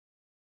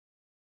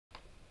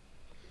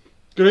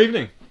Good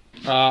evening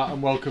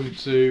and welcome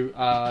to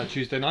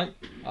Tuesday night,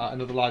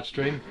 another live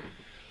stream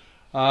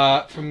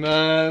from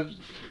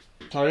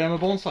Toriyama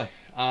Bonsai,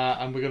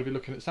 and we're going to be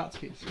looking at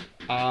Satsuki's.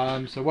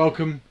 So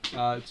welcome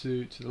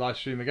to the live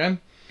stream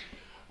again.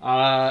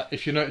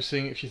 If you're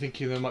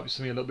thinking there might be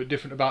something a little bit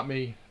different about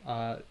me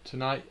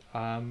tonight,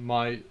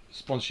 my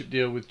sponsorship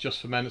deal with Just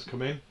for Men has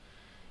come in,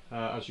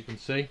 as you can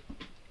see,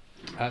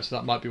 so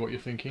that might be what you're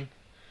thinking.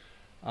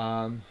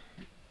 But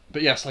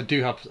yes, I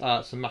do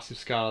have some massive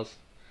scars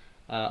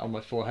on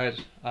my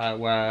forehead,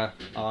 where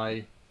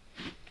I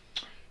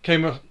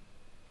came off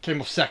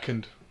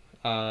second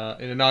in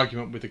an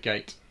argument with a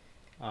gate,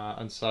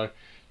 and so if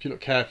you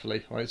look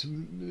carefully, right,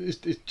 it's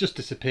just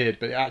disappeared,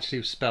 but it actually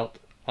was spelt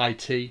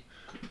IT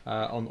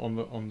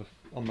on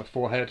my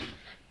forehead,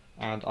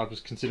 and I was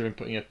considering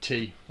putting a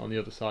T on the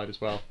other side as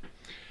well.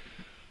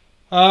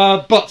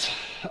 But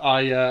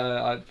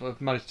I've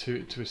managed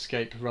to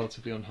escape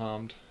relatively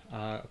unharmed,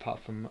 apart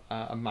from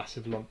a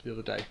massive lump the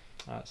other day.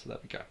 So there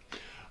we go.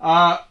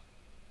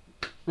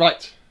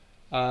 Right,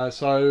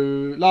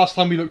 so last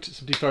time we looked at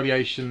some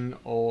defoliation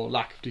or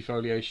lack of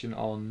defoliation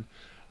on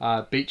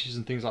beeches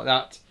and things like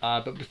that,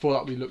 but before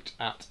that we looked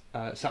at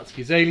Satsuki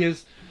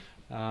azaleas,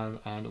 and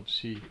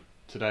obviously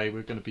today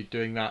we're going to be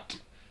doing that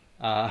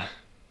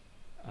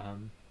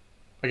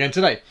again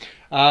today.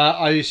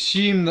 I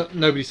assume that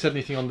nobody said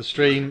anything on the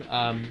stream,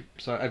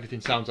 so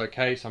everything sounds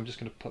okay, so I'm just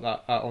going to put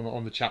that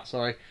on the chat,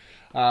 sorry.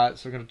 So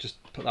I'm going to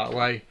just put that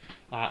away,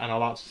 and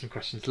I'll answer some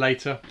questions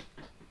later.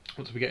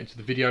 Once we get into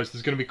the videos,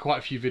 there's going to be quite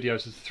a few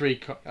videos. There's three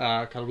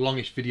kind of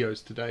longish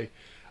videos today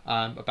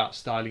about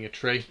styling a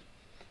tree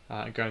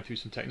and going through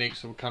some techniques.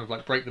 So we'll kind of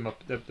like break them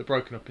up. They're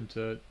broken up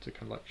into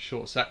kind of like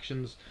short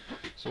sections.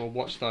 So we'll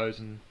watch those,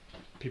 and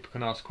people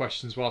can ask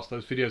questions whilst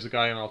those videos are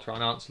going, and I'll try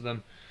and answer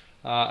them.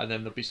 And then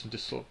there'll be some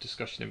sort of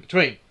discussion in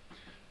between.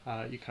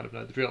 You kind of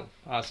know the drill.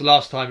 So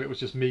last time it was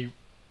just me,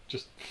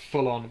 just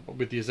full on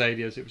with the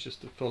azaleas. It was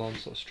just a full on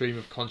sort of stream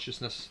of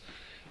consciousness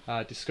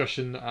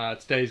discussion.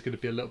 Today is going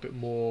to be a little bit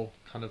more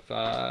kind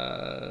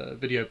of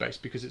video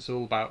based, because it's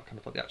all about kind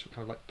of like the actual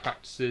kind of like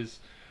practices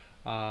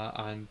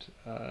and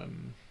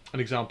an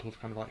example of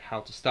kind of like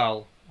how to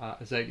style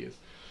azaleas.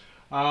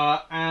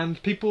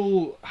 And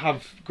people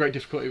have great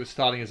difficulty with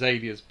styling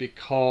azaleas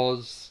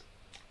because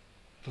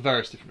for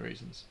various different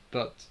reasons,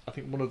 but I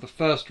think one of the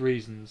first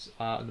reasons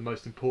and the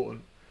most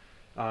important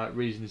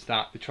reason is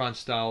that they try and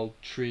style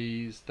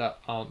trees that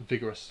aren't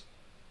vigorous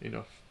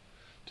enough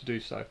to do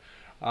so.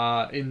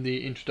 In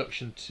the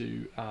introduction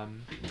to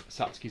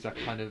Satsuki's,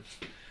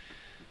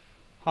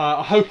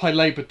 I hope I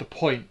laboured the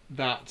point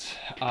that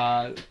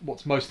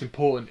what's most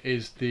important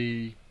is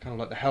the kind of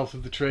like the health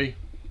of the tree,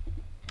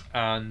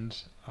 and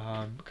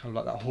kind of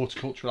like that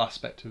horticultural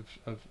aspect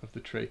of the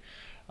tree,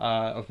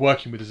 of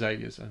working with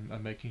azaleas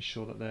and making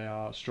sure that they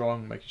are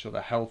strong, making sure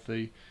they're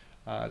healthy,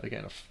 they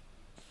get enough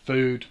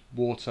food,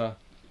 water,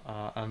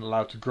 and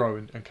allowed to grow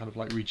and kind of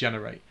like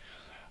regenerate.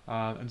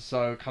 And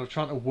so kind of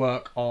trying to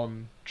work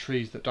on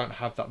trees that don't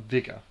have that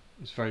vigour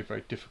is very,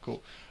 very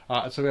difficult.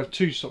 And so we have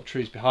two sort of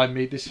trees behind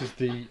me. This is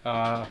the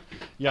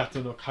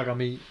Yata no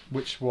Kagami,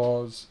 which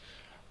was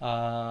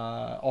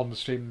on the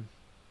stream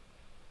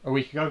a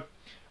week ago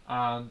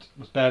and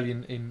was barely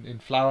in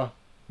flower.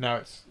 Now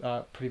it's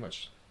pretty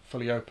much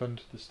fully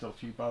opened. There's still a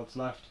few buds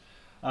left.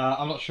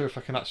 I'm not sure if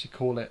I can actually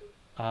call it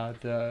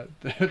a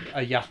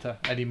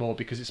Yata anymore,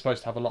 because it's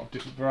supposed to have a lot of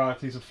different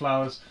varieties of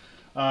flowers.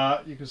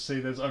 You can see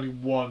there's only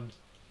one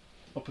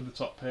up in the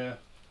top here.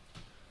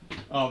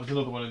 Oh, there's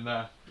another one in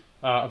there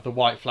of the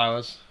white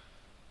flowers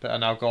that are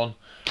now gone,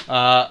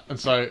 and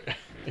so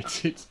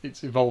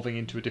it's evolving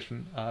into a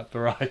different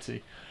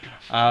variety.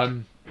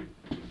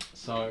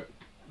 So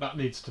that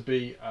needs to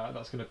be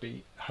that's going to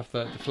be have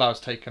the flowers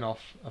taken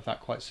off of that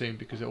quite soon,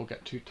 because it will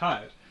get too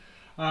tired.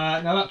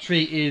 Now that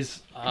tree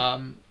is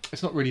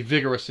it's not really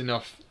vigorous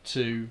enough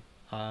to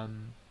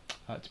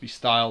be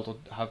styled or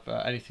have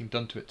anything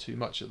done to it too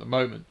much at the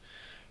moment,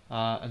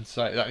 and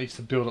so that needs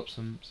to build up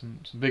some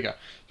vigour.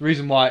 The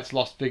reason why it's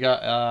lost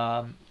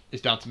vigour is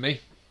down to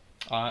me.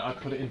 I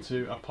put it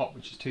into a pot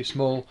which is too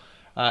small.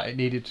 It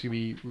needed to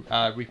be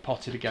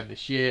repotted again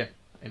this year,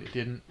 and it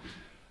didn't.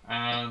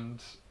 And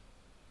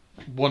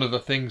one of the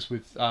things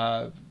with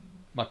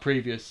my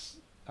previous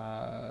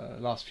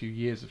last few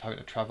years of having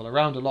to travel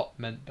around a lot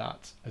meant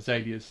that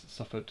azaleas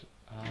suffered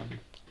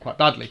quite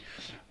badly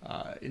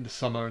in the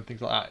summer and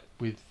things like that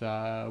with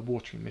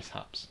watering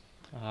mishaps.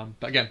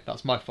 But again,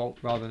 that's my fault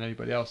rather than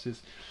anybody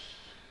else's.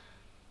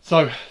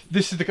 So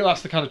that's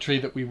the kind of tree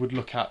that we would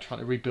look at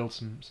trying to rebuild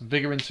some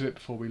vigour into it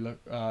before we look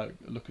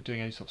at doing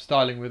any sort of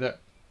styling with it.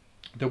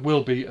 There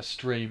will be a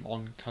stream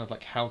on kind of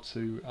like how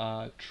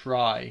to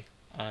try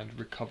and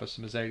recover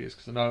some azaleas,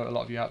 because I know a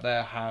lot of you out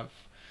there have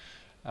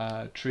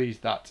trees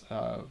that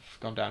have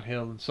gone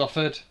downhill and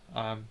suffered.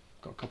 Got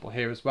a couple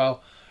here as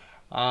well,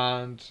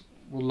 and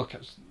we'll look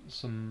at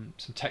some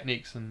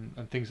techniques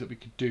and things that we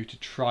could do to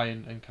try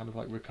and kind of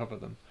like recover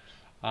them.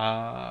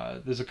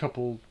 There's a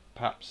couple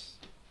perhaps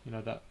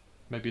that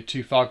maybe are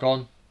too far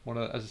gone,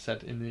 as I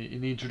said in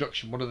the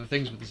introduction, one of the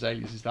things with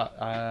azaleas is that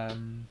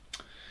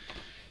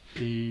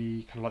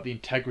the kind of like the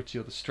integrity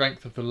or the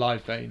strength of the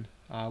live vein,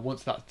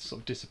 once that's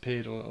sort of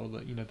disappeared, or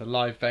the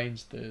live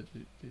veins, that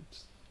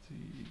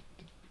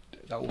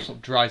all sort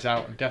of dries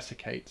out and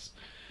desiccates,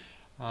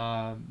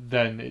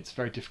 then it's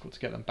very difficult to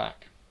get them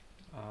back.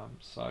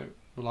 So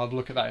we'll have a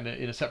look at that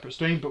in a separate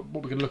stream. But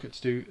what we're going to look at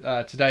to do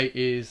today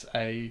is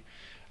a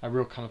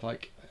real kind of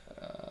like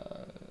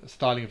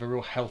styling of a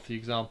real healthy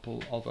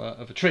example of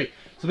a tree.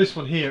 So this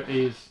one here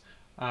is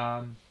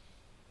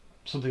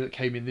something that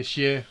came in this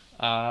year.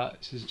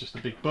 This is just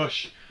a big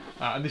bush,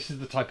 and this is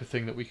the type of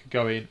thing that we could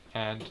go in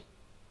and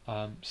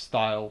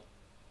style,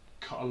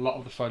 cut a lot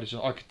of the foliage.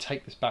 I could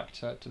take this back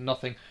to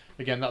nothing.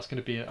 Again, that's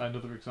going to be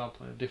another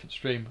example in a different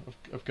stream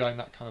of going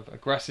that kind of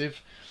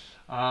aggressive.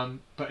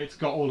 But it's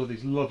got all of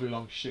these lovely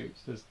long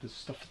shoots. There's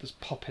stuff that's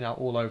popping out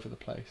all over the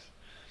place,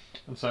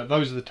 and so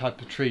those are the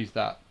type of trees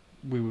that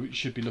we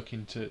should be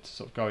looking to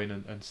sort of go in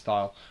and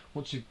style.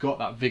 Once you've got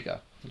that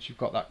vigour, once you've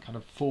got that kind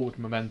of forward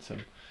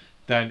momentum,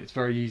 then it's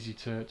very easy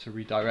to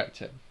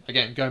redirect it.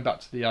 Again, going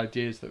back to the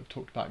ideas that we've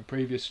talked about in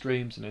previous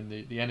streams and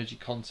in the energy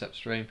concept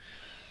stream,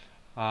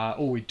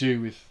 all we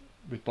do with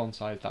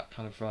bonsai is that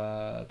kind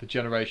of the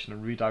generation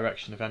and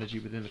redirection of energy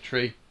within a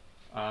tree,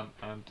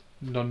 and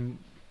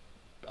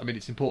I mean,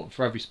 it's important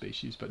for every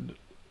species, but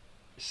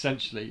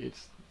essentially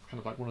it's kind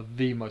of like one of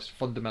the most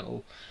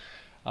fundamental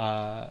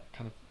kind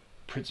of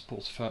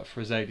principles for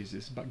azaleas.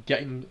 Is about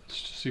getting them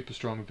super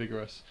strong and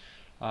vigorous,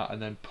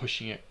 and then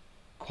pushing it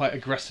quite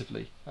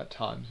aggressively at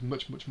times,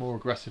 much more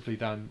aggressively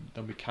than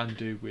we can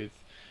do with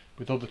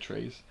other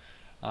trees,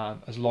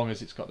 as long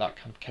as it's got that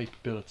kind of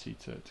capability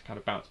to kind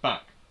of bounce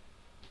back.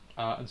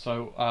 And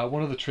so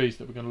one of the trees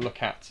that we're going to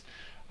look at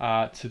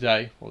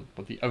today, or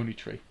the only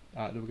tree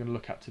that we're going to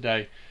look at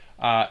today,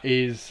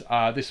 is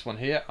this one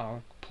here.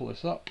 I'll pull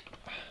this up,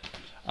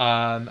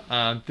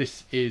 and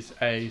this is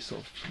a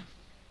sort of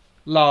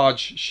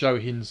large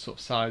Shohin sort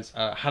of size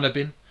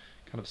Hanabin,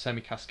 kind of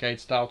semi-cascade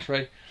style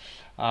tree,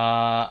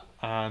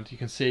 and you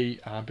can see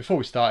before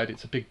we started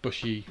it's a big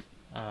bushy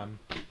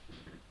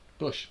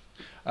bush,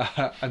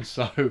 and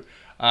so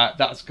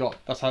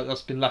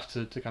that's been left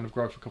to kind of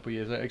grow for a couple of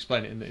years. I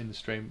explain it in the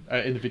stream,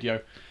 in the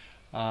video.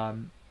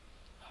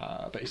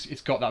 But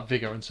it's got that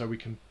vigour, and so we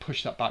can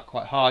push that back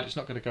quite hard. It's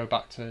not going to go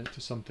back to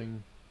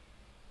something,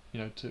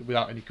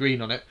 without any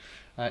green on it,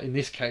 in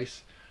this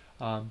case,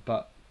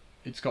 but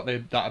it's got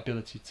that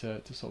ability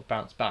to sort of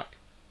bounce back.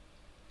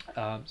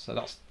 So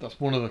that's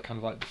one of the kind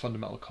of like the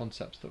fundamental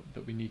concepts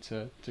that we need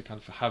to kind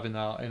of have in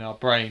our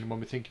brain when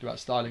we're thinking about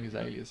styling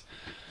azaleas.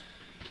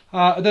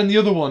 And then the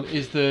other one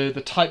is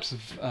the types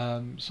of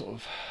sort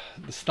of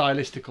the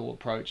stylistical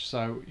approach.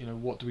 So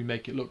what do we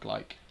make it look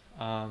like?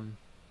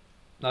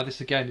 Now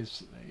this again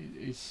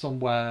is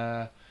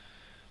somewhere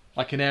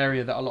like an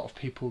area that a lot of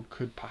people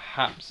could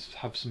perhaps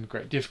have some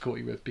great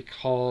difficulty with,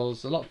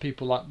 because a lot of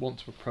people want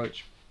to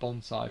approach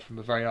bonsai from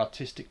a very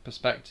artistic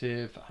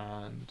perspective,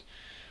 and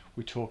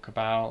we talk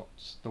about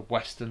the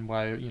Western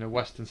way,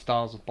 Western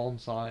styles of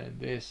bonsai and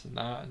this and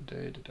that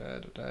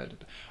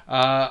and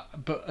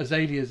but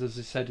azaleas, as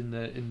I said in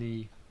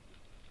the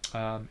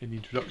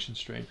introduction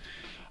stream,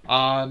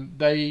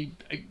 they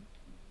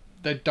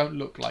don't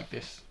look like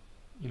this.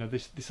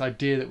 This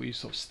idea that we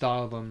sort of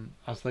style them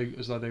as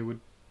though they would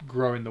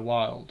grow in the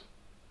wild,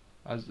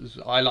 as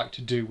I like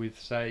to do with,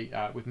 say,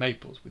 with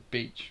maples, with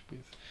beech,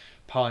 with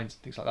pines,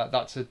 and things like that.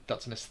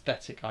 That's an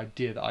aesthetic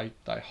idea that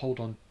I hold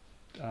on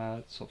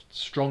sort of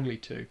strongly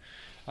to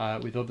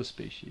with other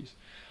species.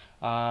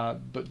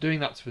 But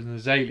doing that with an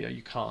azalea,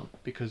 you can't,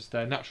 because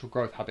their natural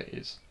growth habit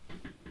is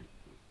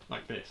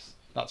like this.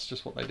 That's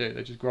just what they do.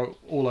 They just grow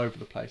all over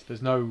the place.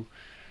 There's no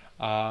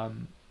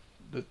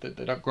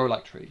they don't grow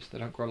like trees. They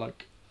don't grow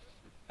like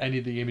any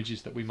of the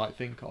images that we might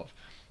think of,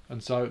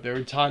 and so they're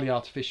entirely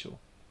artificial.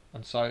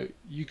 And so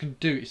you can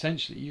do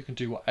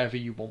whatever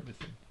you want with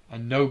them,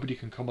 and nobody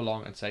can come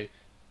along and say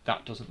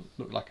that doesn't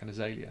look like an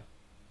azalea.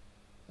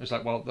 It's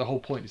like, well, the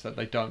whole point is that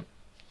they don't.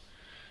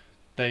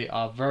 They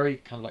are very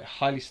kind of like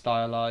highly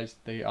stylized.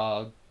 They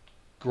are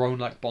grown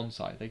like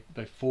bonsai.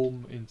 They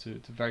form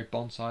into very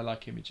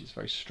bonsai-like images,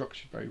 very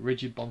structured, very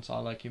rigid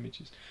bonsai-like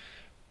images.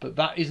 But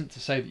that isn't to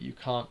say that you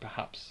can't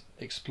perhaps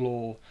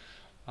explore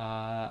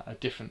a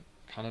different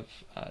kind of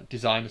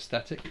design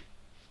aesthetic.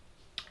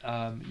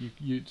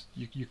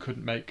 You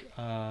couldn't make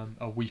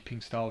a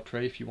weeping style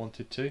tree if you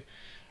wanted to.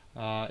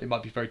 It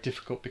might be very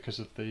difficult because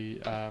of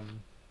the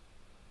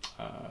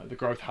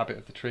growth habit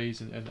of the trees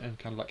and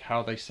kind of like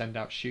how they send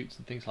out shoots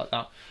and things like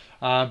that.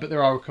 But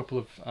there are a couple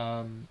of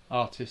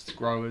artists,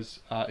 growers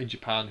in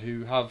Japan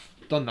who have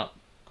done that,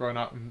 grown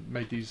out and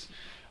made these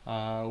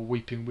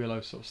weeping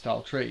willow sort of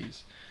style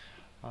trees.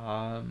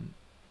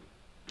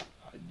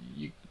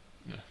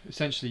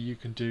 Essentially you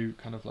can do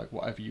kind of like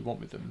whatever you want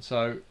with them. And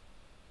so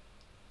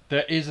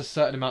there is a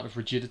certain amount of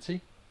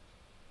rigidity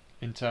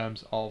in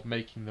terms of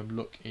making them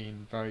look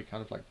in very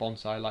kind of like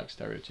bonsai-like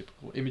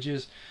stereotypical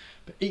images,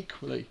 but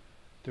equally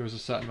there is a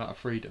certain amount of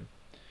freedom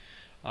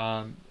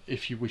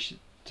if you wish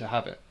to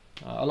have it.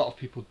 A lot of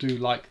people do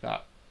like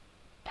that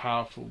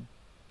powerful,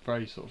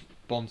 very sort of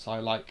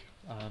bonsai-like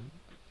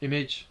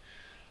image,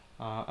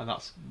 and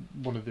that's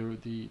one of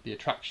the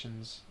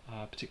attractions,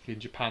 particularly in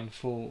Japan,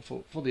 for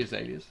the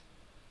azaleas.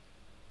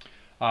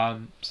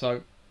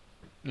 So,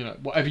 you know,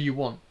 whatever you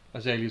want,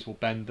 azaleas will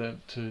bend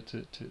them to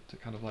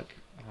kind of like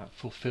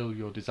fulfill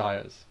your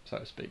desires, so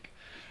to speak.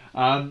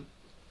 And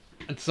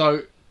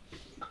so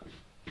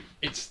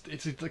it's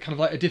a kind of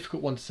like a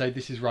difficult one to say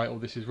this is right or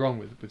this is wrong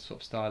with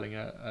sort of styling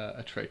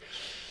a tree.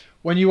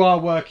 When you are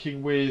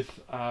working with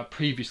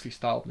previously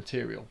styled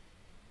material,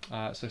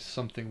 so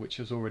something which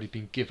has already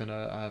been given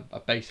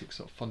a basic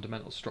sort of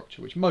fundamental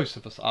structure, which most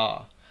of us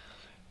are,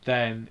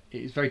 then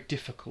it is very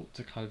difficult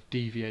to kind of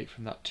deviate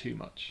from that too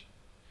much,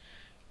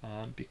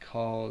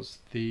 because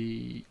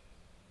the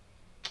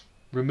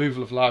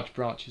removal of large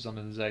branches on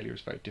an azalea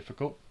is very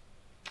difficult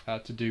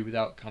to do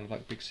without kind of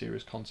like big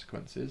serious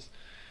consequences.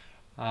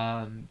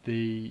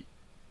 The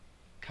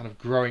kind of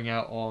growing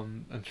out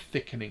on and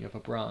thickening of a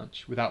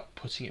branch without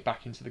putting it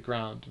back into the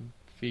ground and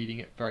feeding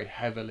it very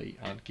heavily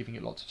and giving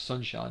it lots of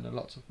sunshine and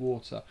lots of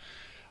water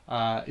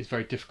is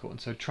very difficult.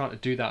 And so trying to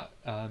do that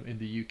in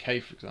the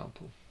UK, for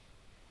example,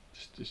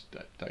 just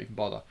don't even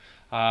bother.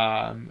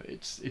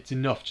 It's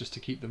enough just to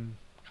keep them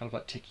kind of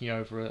like ticking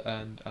over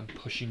and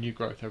pushing new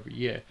growth every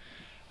year.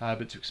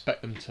 But to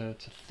expect them to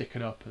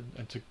thicken up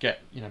and to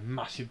get, you know,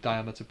 massive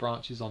diameter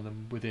branches on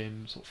them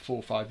within sort of 4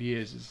 or 5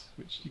 years, is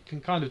which you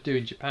can kind of do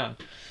in Japan,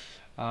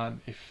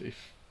 if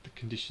the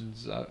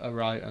conditions are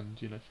right,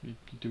 and you know, if you're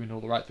doing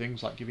all the right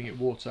things like giving it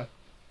water,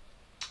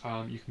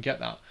 you can get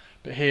that.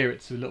 But here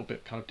it's a little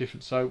bit kind of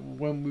different. So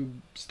when we're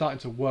starting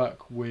to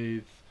work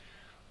with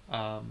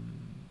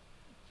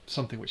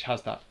something which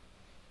has that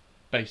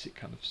basic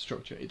kind of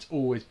structure, it's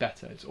always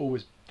better. It's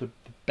always the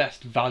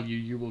best value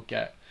you will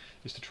get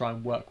is to try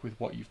and work with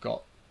what you've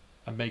got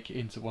and make it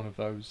into one of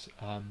those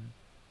kind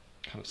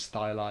of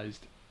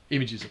stylized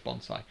images of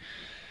bonsai.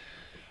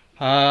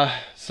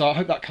 So I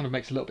hope that kind of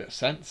makes a little bit of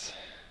sense.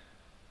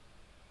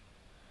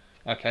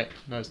 Okay,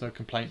 no, there's no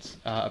complaints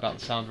about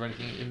the sound or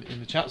anything in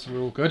the chat, so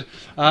we're all good.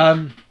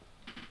 So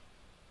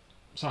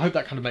I hope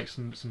that kind of makes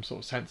some sort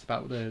of sense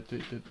about the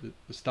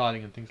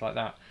styling and things like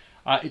that.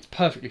 It's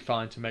perfectly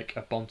fine to make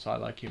a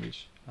bonsai-like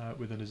image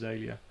with an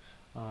azalea,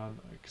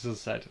 because as I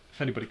said,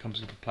 if anybody comes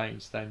and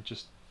complains, then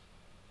just,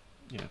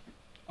 you know,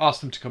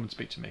 ask them to come and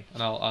speak to me,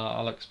 and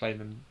I'll explain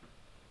them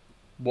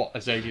what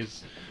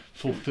azaleas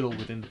fulfill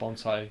within the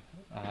bonsai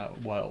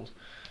world.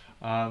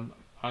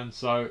 And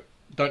so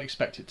don't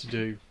expect it to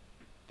do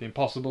the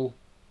impossible.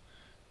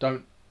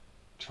 Don't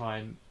try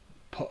and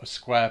put a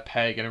square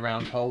peg in a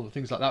round hole and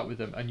things like that with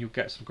them, and you'll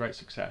get some great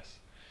success.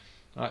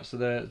 Alright, so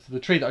the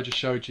tree that I just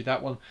showed you,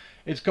 that one,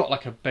 it's got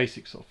like a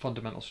basic sort of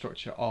fundamental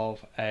structure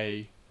of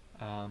a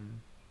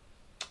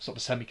sort of a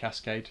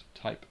semi-cascade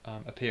type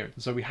appearance.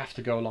 And so we have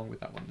to go along with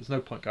that one. There's no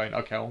point going,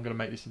 okay, I'm going to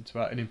make this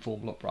into an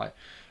informal upright.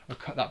 I'll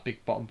cut that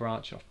big bottom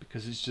branch off,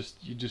 because it's just,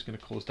 you're just going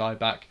to cause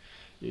dieback.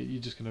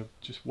 You're just going to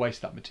just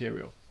waste that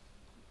material.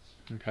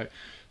 Okay,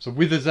 so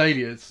with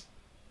azaleas,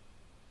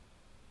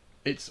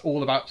 it's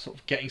all about sort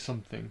of getting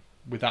something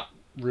with that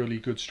really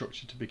good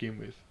structure to begin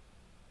with.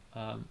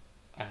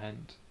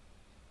 And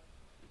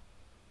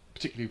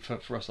particularly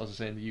for us, as I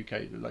say, in the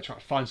UK, like trying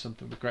to find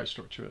something with great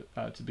structure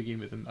to begin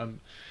with, and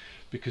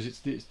because it's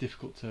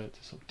difficult to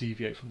sort of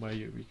deviate from where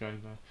you're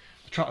going there.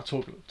 I try to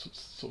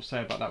sort of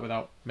say about that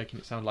without making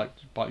it sound like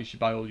you should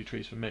buy all your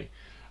trees from me.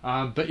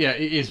 But yeah,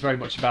 it is very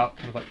much about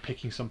kind of like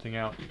picking something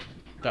out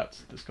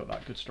that's got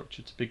that good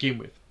structure to begin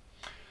with.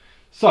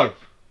 So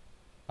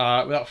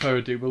without further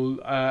ado,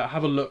 we'll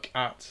have a look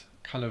at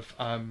kind of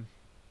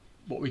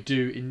what we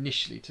do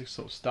initially to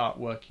sort of start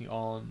working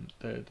on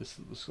the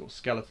sort of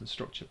skeleton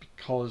structure,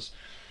 because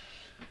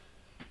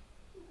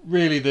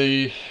really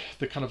the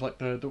kind of like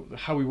the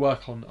how we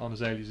work on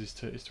azaleas is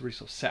to really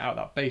sort of set out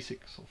that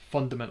basic sort of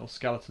fundamental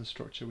skeleton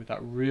structure with that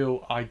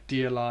real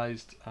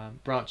idealized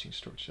branching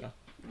structure,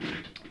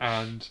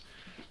 and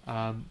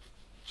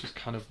just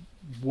kind of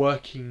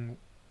working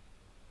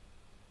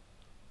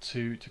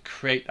to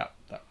create that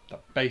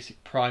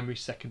basic primary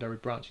secondary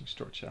branching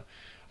structure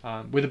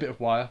with a bit of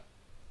wire.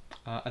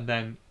 And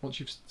then once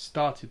you've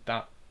started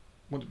that,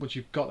 once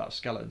you've got that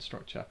skeleton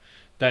structure,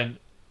 then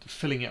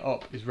filling it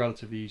up is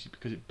relatively easy,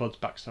 because it buds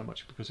back so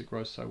much, because it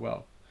grows so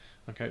well.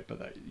 Okay,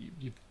 but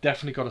you've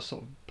definitely got to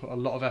sort of put a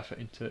lot of effort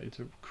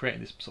into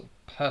creating this sort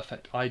of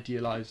perfect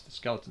idealized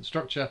skeleton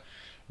structure.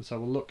 And so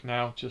we'll look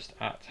now just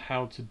at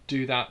how to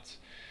do that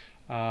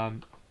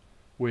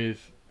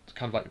with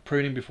kind of like the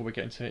pruning before we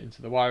get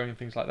into the wiring and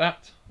things like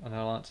that, and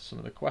I'll answer some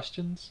of the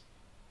questions.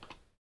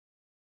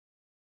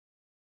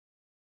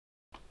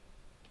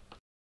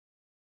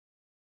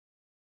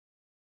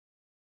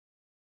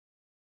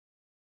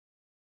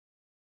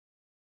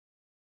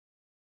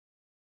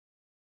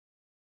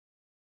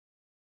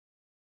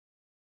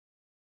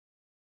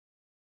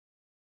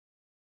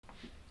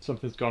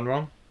 Something's gone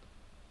wrong.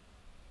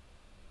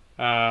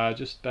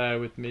 Just bear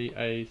with me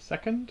a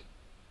second.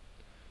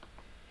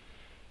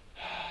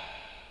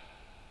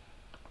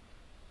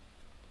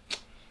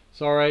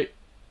 Sorry,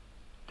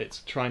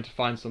 it's trying to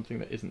find something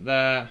that isn't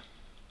there.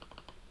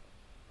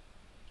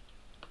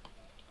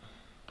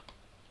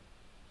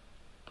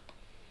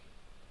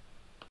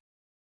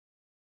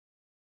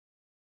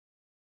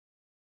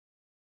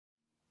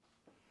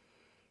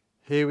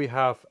 Here we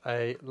have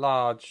a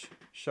large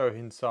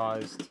Shohin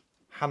sized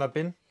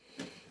hanabin.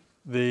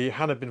 The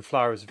hanabin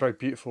flower is a very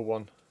beautiful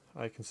one.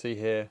 You can see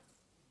here,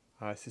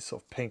 it's this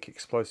sort of pink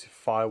explosive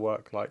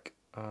firework like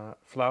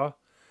flower.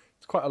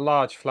 It's quite a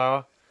large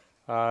flower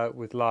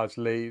with large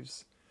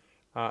leaves,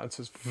 and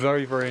so it's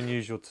very, very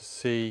unusual to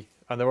see,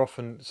 and they're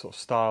often sort of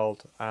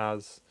styled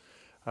as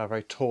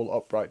very tall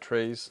upright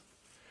trees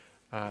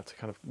to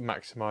kind of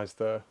maximise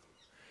the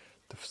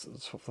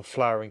sort of the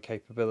flowering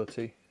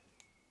capability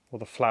or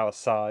the flower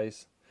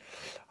size.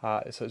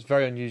 So it's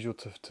very unusual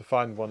to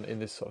find one in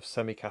this sort of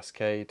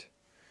semi-cascade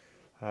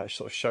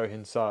sort of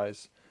Shohin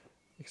size.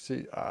 You can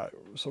see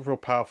sort of real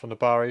powerful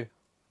Nabari.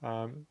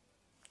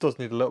 Does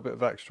need a little bit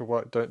of extra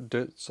work doing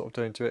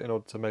to it in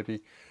order to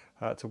maybe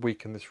to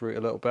weaken this root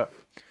a little bit.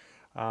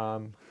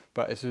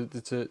 But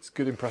it's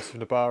good impressive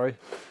Nabari,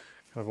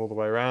 kind of all the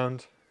way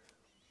around.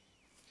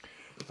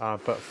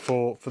 But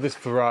for this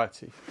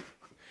variety,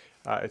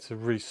 it's a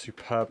really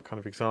superb kind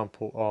of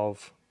example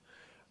of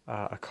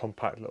a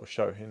compact little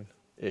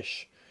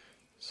Shohin-ish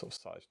sort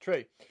of size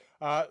tree.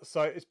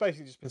 So it's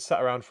basically just been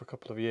sat around for a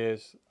couple of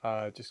years,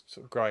 just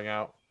sort of growing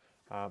out,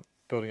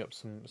 building up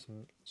some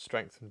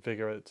strength and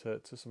vigour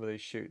to some of these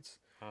shoots.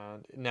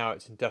 And now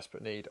it's in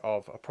desperate need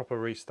of a proper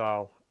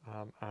restyle,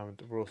 and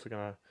we're also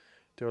going to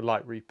do a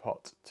light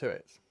repot to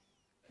it.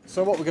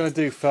 So what we're going to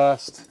do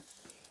first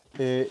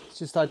is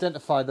just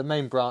identify the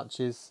main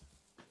branches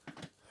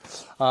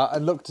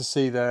and look to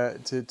see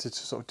to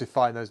sort of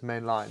define those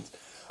main lines.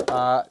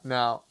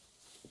 Now,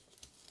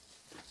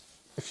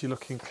 if you're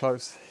looking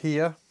close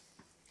here,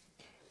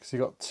 because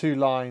you've got two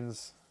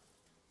lines,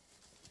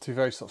 two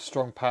very sort of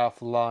strong,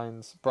 powerful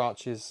lines,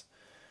 branches,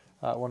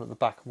 one at the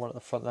back and one at the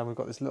front. Then we've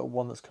got this little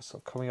one that's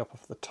sort of coming up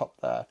off the top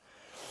there.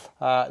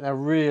 Now,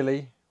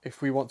 really,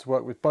 if we want to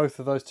work with both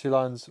of those two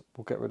lines,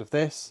 we'll get rid of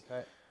this.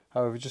 Okay.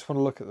 However, we just want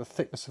to look at the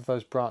thickness of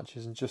those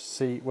branches and just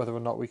see whether or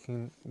not we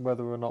might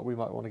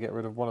want to get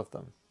rid of one of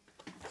them.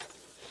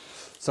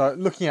 So,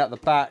 looking at the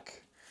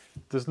back,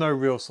 there's no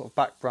real sort of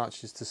back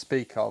branches to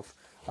speak of.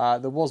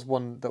 There was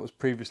one that was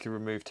previously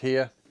removed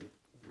here.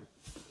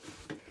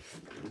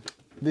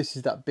 This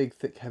is that big,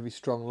 thick, heavy,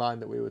 strong line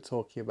that we were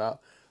talking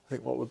about. I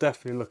think what we'll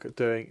definitely look at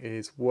doing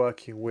is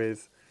working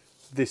with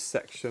this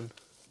section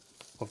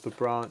of the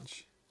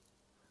branch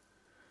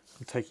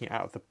and taking it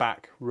out of the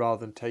back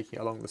rather than taking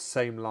it along the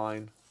same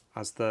line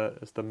as the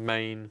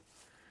main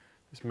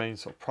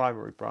sort of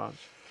primary branch.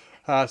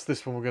 So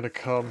this one we're going to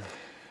come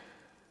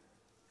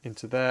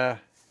into there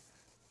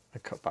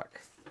and cut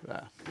back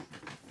there.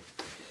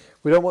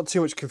 We don't want too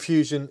much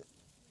confusion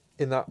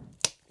in that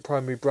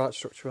primary branch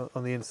structure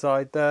on the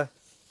inside there.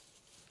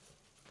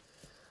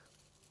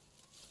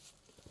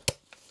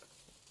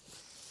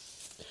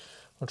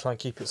 I'll try and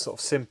keep it sort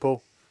of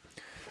simple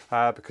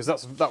because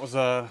this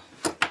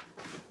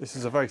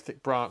is a very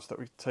thick branch that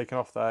we've taken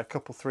off there. A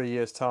couple, 3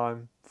 years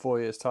time,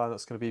 4 years time,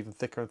 that's going to be even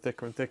thicker and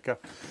thicker and thicker,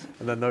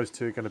 and then those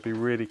two are going to be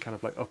really kind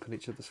of like up in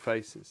each other's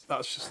faces.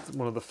 That's just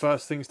one of the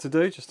first things to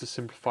do, just to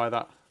simplify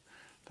that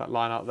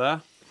line out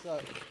there.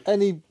 So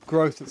any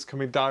growth that's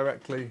coming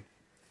directly,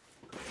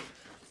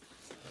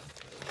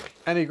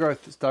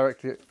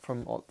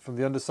 from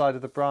the underside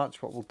of the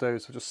branch, what we'll do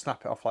is we'll just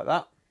snap it off like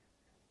that,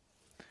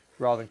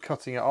 rather than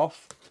cutting it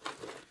off.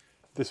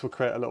 This will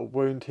create a little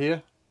wound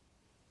here,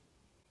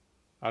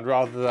 and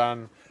rather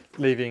than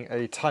leaving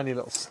a tiny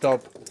little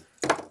stub,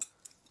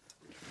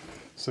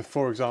 so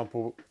for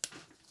example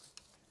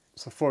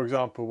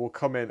we'll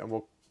come in and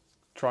we'll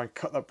try and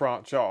cut that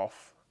branch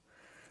off.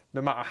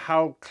 No matter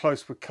how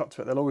close we cut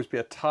to it, there'll always be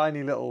a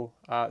tiny little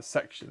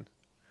section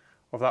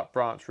of that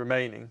branch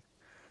remaining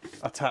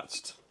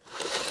attached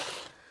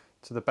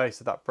to the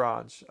base of that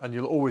branch, and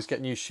you'll always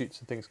get new shoots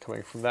and things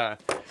coming from there.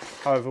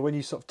 However, when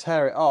you sort of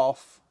tear it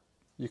off,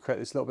 you create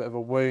this little bit of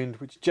a wound,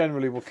 which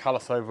generally will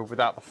callus over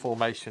without the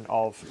formation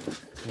of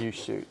new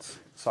shoots.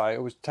 So I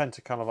always tend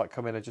to kind of like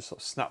come in and just sort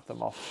of snap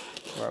them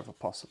off wherever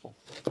possible.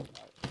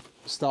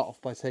 Start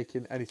off by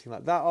taking anything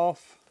like that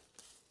off.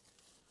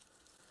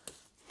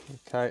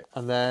 Okay,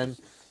 and then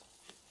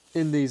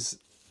in these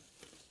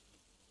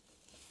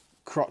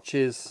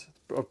crotches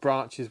of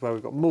branches where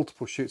we've got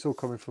multiple shoots all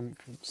coming from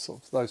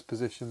sort of those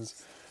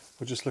positions,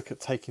 we'll just look at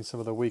taking some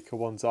of the weaker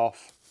ones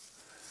off.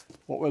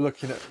 What we're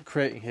looking at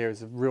creating here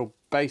is a real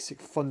basic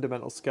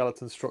fundamental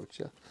skeleton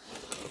structure.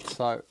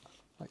 So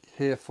like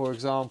here for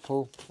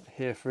example,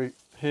 here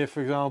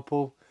for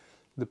example,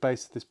 the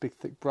base of this big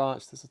thick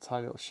branch, there's a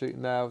tiny little shoot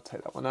in there. We'll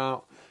take that one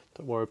out,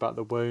 don't worry about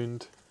the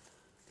wound.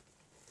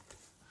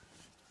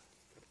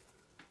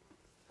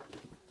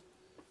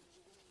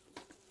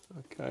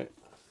 Okay,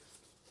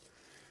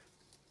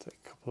 take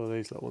a couple of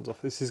these little ones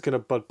off. This is going to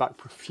bud back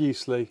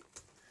profusely.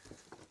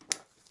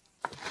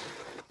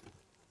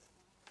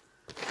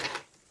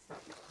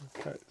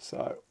 Okay,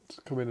 so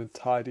just come in and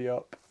tidy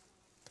up.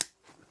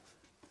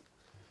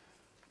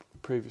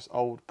 previous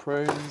old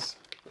prunes.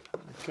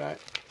 Okay.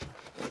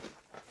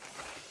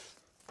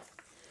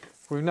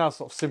 We've now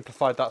sort of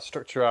simplified that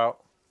structure out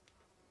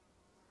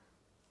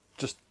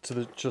just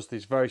to just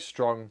these very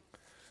strong,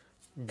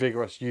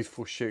 vigorous,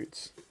 youthful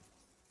shoots.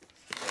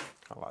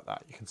 I like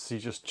that. You can see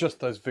just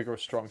those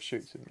vigorous, strong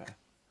shoots in there.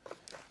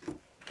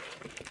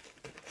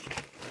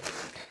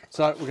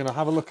 So we're going to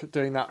have a look at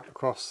doing that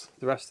across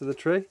the rest of the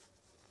tree.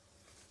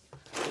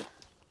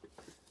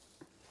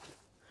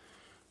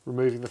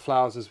 Removing the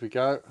flowers as we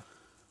go.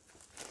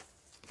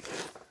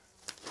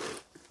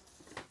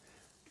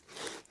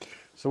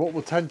 So what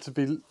we'll tend to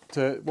be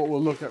what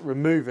we'll look at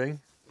removing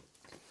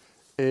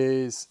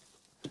is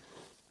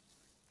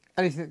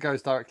anything that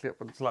goes directly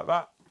upwards like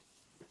that.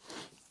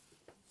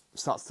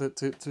 Starts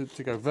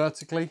to go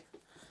vertically.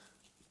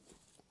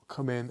 We'll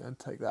come in and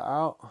take that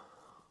out.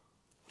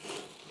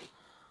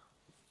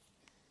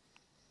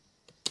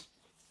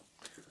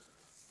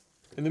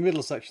 In the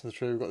middle section of the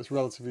tree, we've got this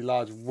relatively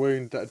large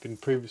wound that had been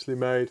previously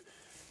made.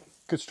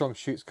 Good strong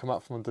shoots come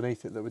out from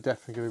underneath it that we're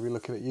definitely going to be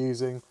looking at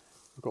using.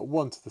 We've got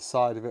one to the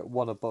side of it,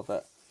 one above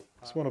it.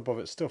 This one above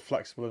it's still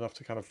flexible enough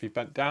to kind of be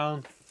bent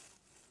down.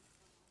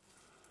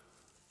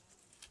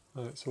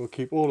 Right, so we'll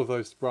keep all of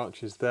those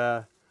branches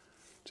there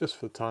just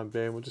for the time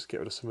being. We'll just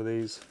get rid of some of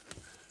these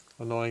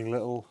annoying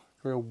little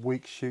real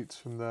weak shoots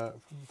from the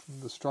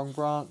strong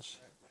branch.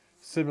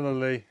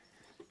 Similarly,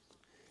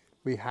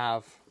 we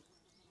have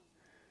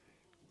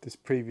this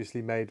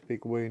previously made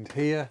big wound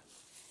here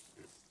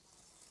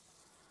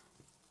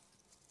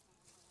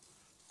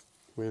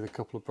with a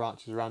couple of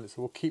branches around it,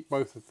 so we'll keep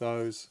both of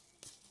those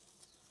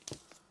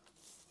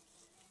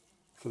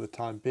for the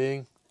time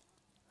being,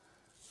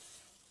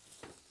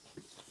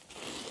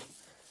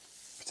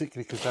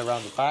 particularly because they're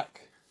around the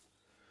back.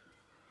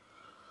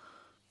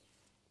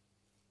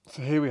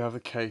 So here we have a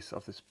case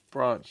of this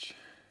branch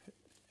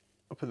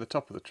up in the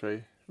top of the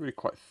tree, really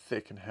quite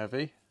thick and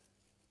heavy,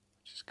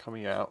 which is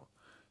coming out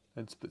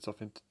and splits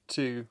off into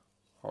two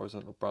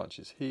horizontal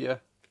branches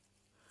here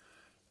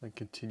and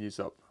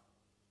continues up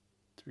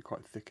to be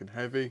quite thick and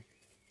heavy.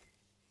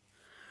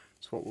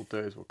 So what we'll do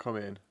is we'll come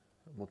in and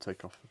we'll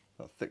take off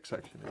that thick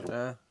section in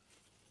there.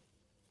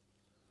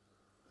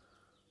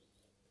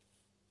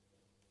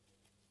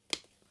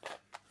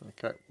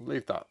 Okay, we'll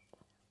leave that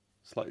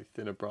slightly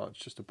thinner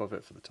branch just above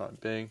it for the time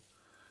being.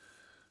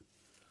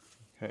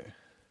 Okay,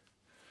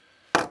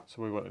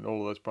 so we want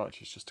all of those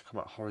branches just to come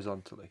out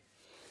horizontally.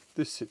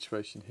 This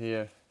situation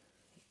here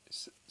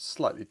is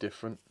slightly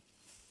different,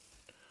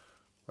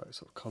 where it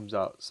sort of comes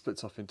out,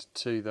 splits off into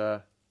two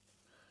there,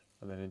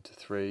 and then into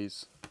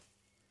threes,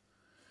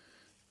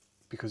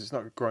 because it's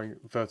not growing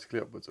vertically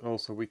upwards. And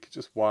also we could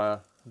just wire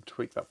and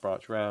tweak that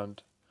branch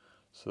round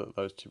so that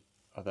those two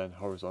are then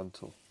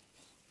horizontal.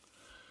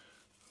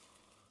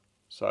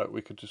 So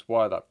we could just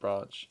wire that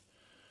branch,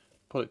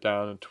 pull it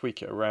down and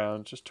tweak it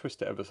around, just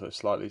twist it ever so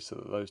slightly so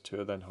that those two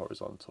are then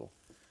horizontal.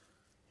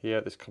 Here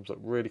this comes up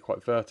really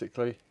quite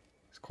vertically.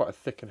 It's quite a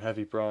thick and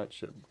heavy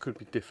branch. It could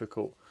be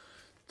difficult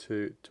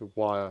to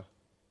wire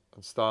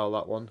and style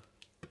that one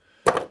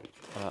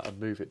and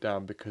move it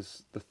down,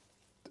 because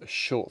a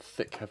short,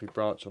 thick, heavy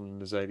branch on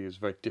an azalea is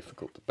very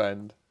difficult to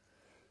bend.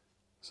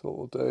 So what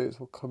we'll do is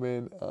we'll come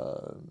in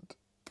and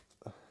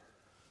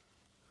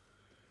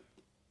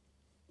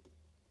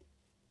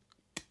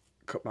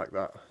cut back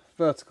that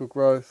vertical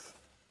growth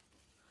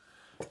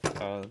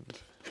and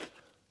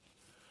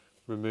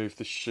remove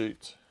the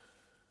shoot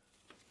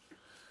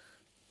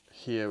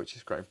here, which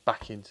is growing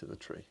back into the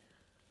tree.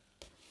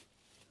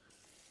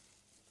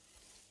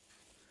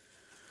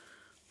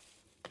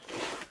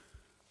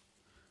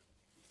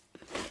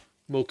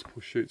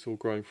 Multiple shoots all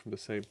growing from the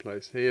same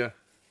place here.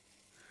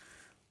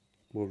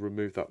 We'll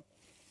remove that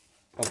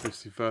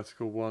obviously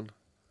vertical one,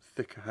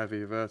 thicker,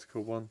 heavier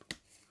vertical one,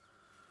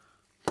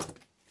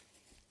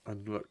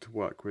 and look to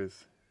work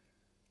with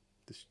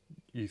this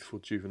youthful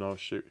juvenile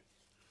shoot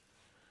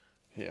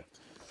here.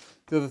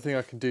 The other thing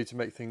I can do to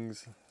make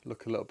things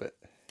look a little bit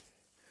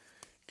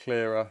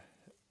clearer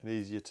and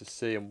easier to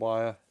see and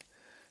wire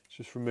is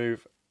just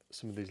remove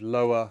some of these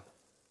lower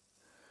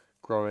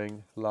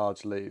growing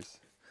large leaves.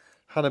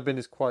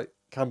 Hannabin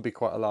can be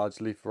quite a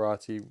large leaf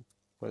variety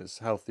when it's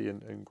healthy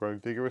and growing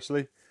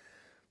vigorously,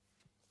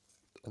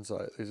 and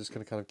so it's just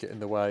going to kind of get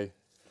in the way.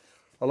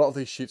 A lot of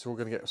these shoots are all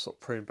going to get sort of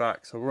pruned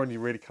back, so we're only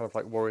really kind of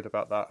like worried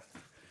about that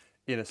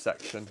inner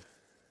section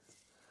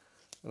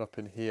and up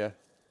in here,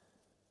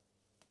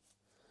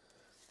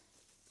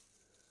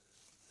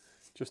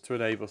 just to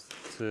enable us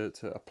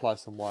to apply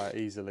some wire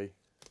easily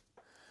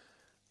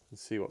and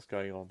see what's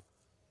going on.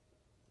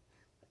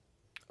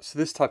 So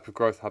this type of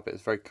growth habit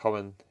is very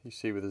common, you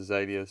see with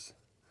azaleas.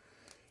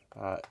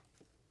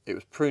 It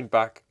was pruned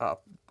back at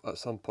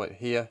some point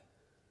here,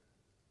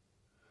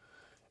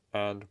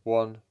 and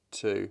 1,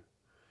 2,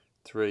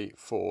 3,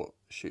 4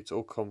 shoots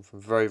all come from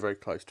very, very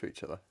close to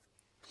each other,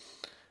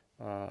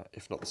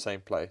 if not the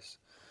same place.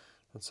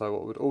 And so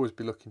what we'd always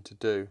be looking to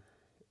do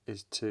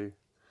is to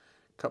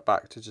cut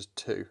back to just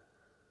 2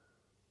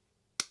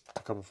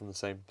 coming from the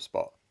same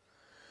spot.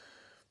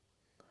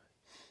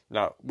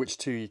 Now, which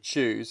two you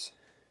choose,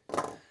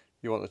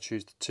 you want to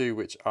choose the two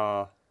which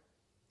are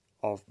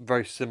of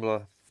very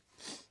similar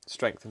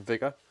strength and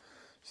vigour.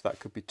 So that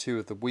could be two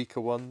of the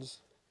weaker ones,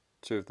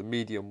 two of the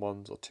medium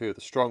ones, or two of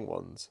the strong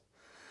ones.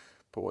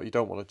 But what you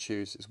don't want to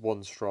choose is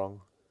one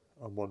strong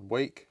and one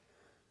weak,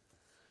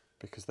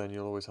 because then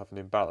you'll always have an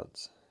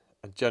imbalance.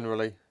 And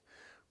generally,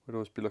 we'd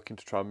always be looking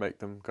to try and make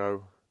them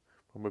go,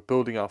 when we're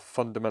building our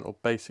fundamental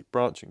basic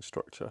branching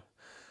structure,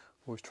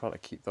 always trying to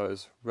keep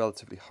those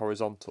relatively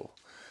horizontal,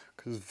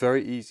 because it's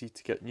very easy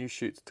to get new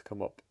shoots to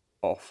come up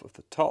off of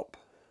the top,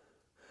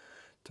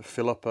 to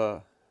fill up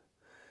the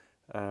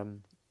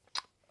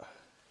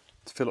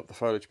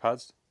foliage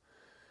pads,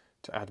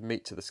 to add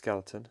meat to the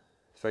skeleton.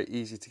 It's very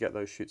easy to get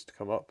those shoots to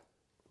come up,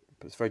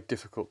 but it's very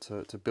difficult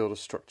to build a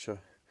structure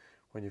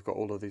when you've got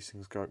all of these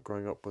things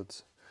growing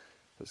upwards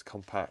that's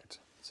compact.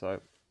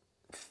 So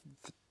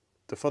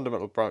the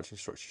fundamental branching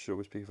structure should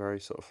always be very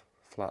sort of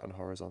flat and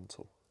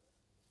horizontal.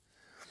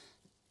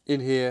 In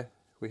here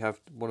we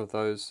have one of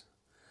those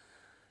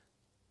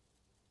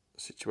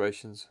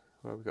situations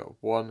where we've got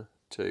 1,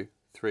 2,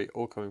 3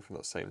 all coming from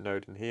that same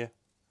node in here.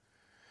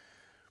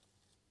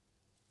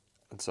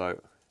 And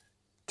so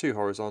 2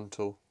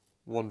 horizontal,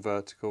 1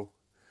 vertical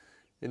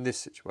in this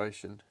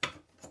situation,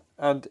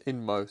 and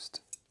in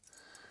most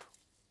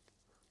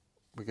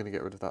we're going to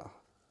get rid of that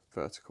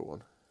vertical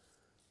one.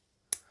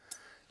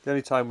 The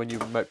only time when you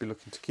might be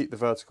looking to keep the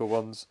vertical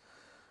ones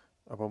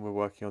are when we're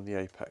working on the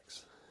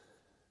apex.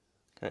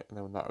 Okay, and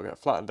then that will get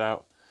flattened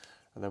out,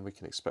 and then we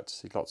can expect to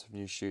see lots of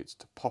new shoots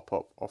to pop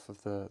up off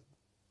of the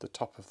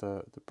top of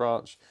the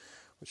branch,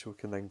 which we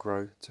can then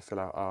grow to fill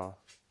out our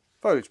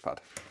foliage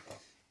pad.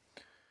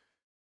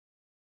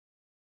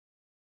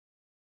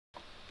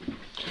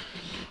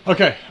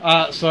 Okay,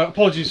 so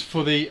apologies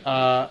for the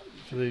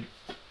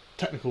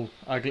technical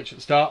glitch at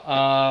the start.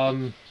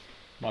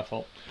 My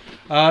fault.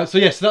 So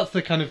yes, that's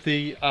the kind of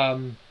the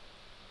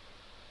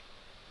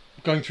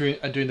going through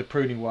and doing the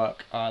pruning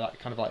work, that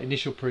kind of like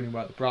initial pruning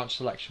work, the branch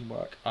selection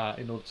work,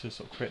 in order to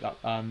sort of create that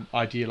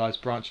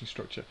idealized branching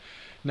structure.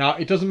 Now,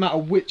 it doesn't matter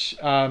which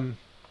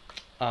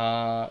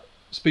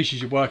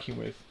species you're working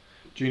with,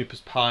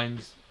 junipers,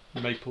 pines,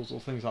 maples, or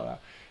things like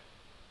that.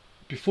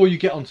 Before you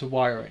get onto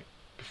wiring,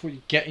 before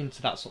you get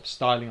into that sort of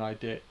styling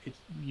idea,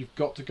 you've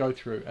got to go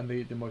through, and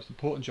the most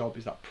important job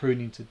is that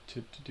pruning to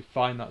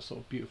define that sort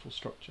of beautiful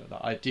structure,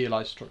 that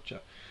idealized structure.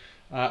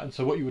 And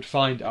so what you would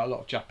find at a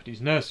lot of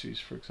Japanese nurseries,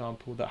 for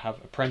example, that have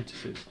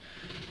apprentices,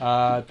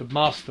 the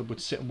master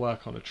would sit and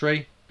work on a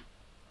tree.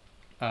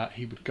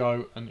 He would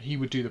go and he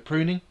would do the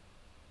pruning,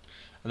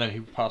 and then he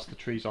would pass the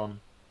trees on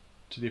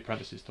to the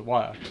apprentices to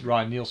wire.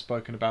 Ryan Neal's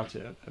spoken about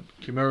it at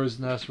Kimura's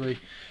nursery.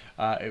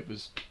 It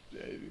was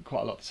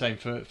quite a lot the same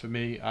for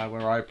me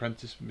where I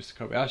apprenticed with Mr.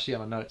 Kobayashi,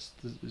 and I know it's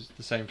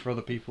the same for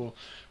other people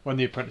when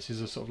the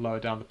apprentices are sort of lower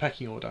down the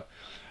pecking order.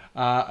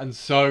 And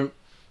so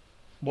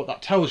what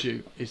that tells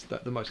you is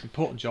that the most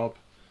important job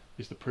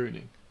is the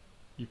pruning.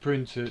 You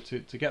prune to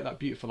get that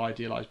beautiful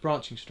idealized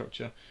branching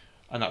structure,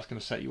 and that's going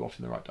to set you off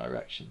in the right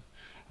direction.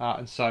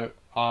 And so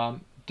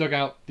dug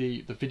out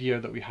the video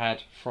that we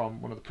had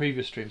from one of the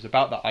previous streams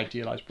about that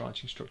idealized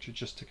branching structure,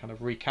 just to kind of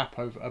recap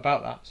over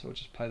about that. So I'll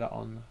just play that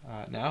on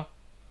now.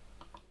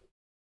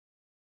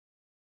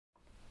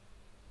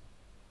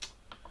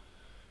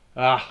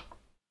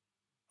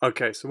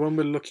 Okay, so when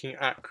we're looking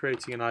at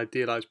creating an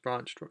idealized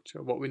branch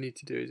structure, what we need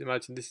to do is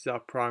imagine this is our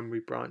primary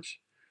branch,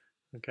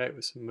 okay,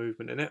 with some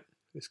movement in it.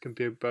 This can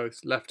be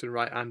both left and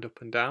right and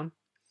up and down.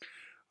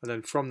 And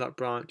then from that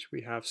branch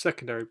we have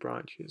secondary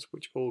branches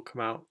which all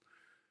come out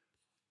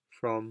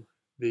from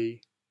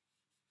the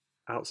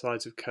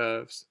outsides of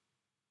curves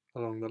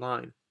along the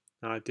line.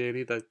 Now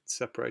ideally the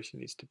separation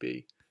needs to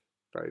be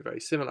very, very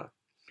similar.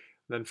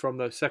 And then from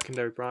those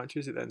secondary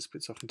branches it then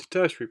splits off into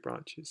tertiary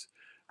branches,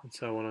 and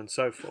so on and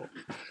so forth.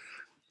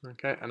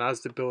 Okay, and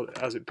as it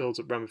builds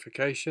up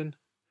ramification,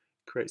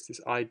 it creates this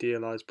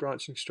idealized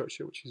branching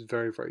structure, which is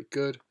very, very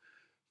good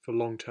for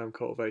long-term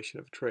cultivation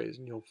of trees,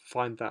 and you'll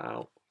find that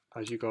out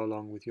as you go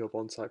along with your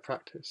bonsai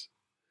practice.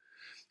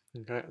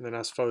 Okay, and then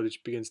as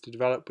foliage begins to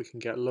develop, we can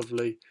get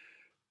lovely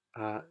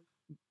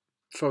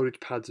foliage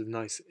pads of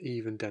nice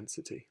even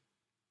density.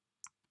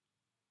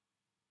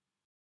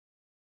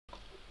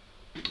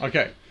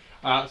 Okay,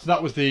 so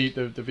that was the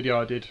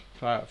video I did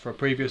for a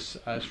previous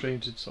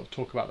stream to sort of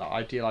talk about that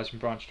idealizing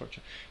branch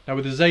structure. Now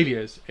with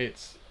azaleas,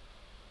 it's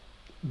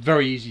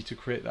very easy to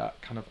create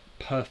that kind of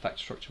perfect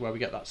structure where we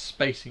get that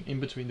spacing in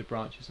between the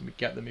branches and we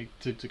get them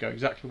to go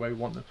exactly where we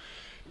want them,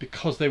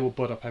 because they will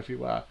bud up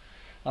everywhere.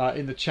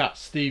 In the chat,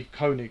 Steve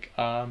Koenig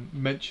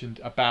mentioned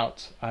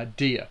about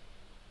deer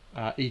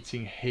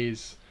eating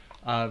his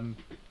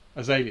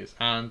azaleas,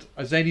 and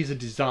azaleas are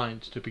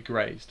designed to be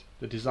grazed.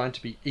 They're designed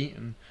to be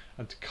eaten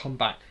and to come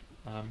back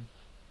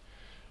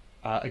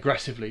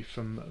aggressively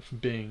from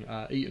being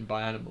eaten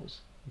by animals,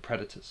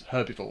 predators,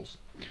 herbivores.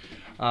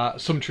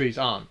 Some trees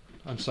aren't,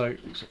 and so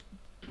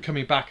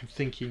coming back and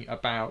thinking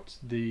about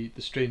the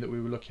stream that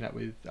we were looking at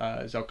with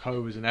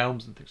zelkovas and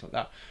elms and things like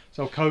that.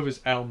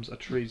 Zelkovas, elms are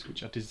trees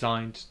which are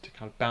designed to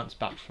kind of bounce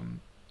back from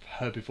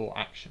herbivore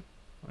action.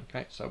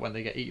 Okay, so when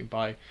they get eaten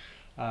by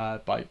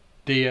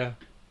deer,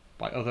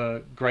 by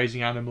other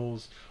grazing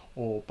animals,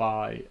 or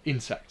by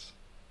insects,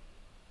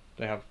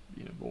 they have,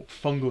 you know, or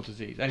fungal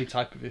disease, any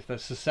type of, if they're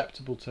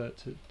susceptible to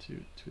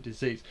a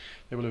disease,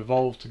 they will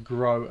evolve to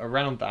grow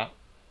around that,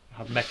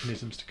 have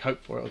mechanisms to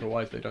cope for it,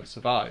 otherwise they don't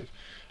survive,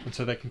 and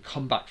so they can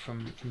come back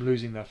from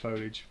losing their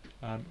foliage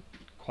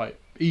quite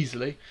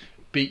easily.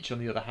 Beech, on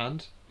the other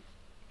hand,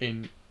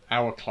 in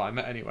our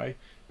climate anyway,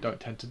 don't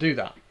tend to do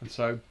that, and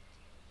so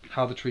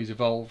how the trees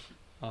evolve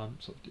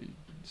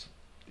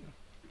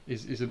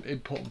is an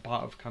important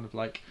part of kind of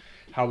like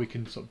how we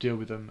can sort of deal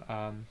with them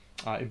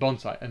in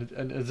bonsai.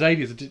 And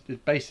azaleas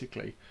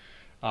basically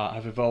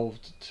have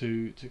evolved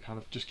to kind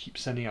of just keep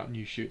sending out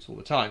new shoots all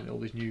the time, all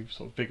these new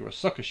sort of vigorous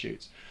sucker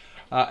shoots.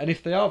 And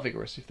if they are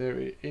vigorous, if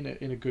they're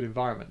in a good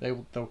environment,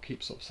 they'll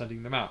keep sort of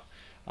sending them out.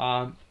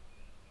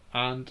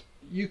 And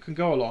you can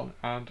go along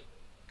and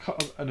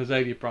cut an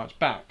azalea branch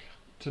back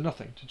to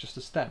nothing, to just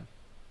a stem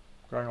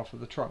growing off of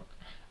the trunk,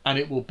 and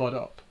it will bud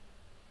up.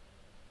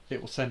 It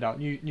will send out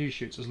new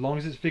shoots as long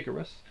as it's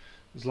vigorous,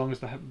 as long as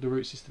the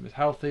root system is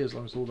healthy, as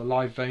long as all the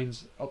live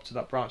veins up to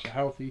that branch are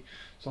healthy,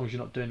 as long as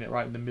you're not doing it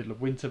right in the middle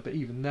of winter. But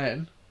even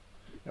then,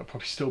 it'll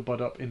probably still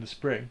bud up in the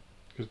spring,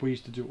 because we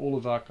used to do all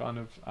of our kind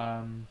of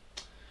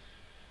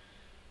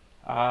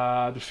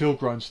the field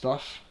grown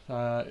stuff.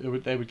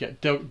 They would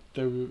get dug.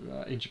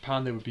 In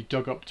Japan, they would be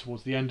dug up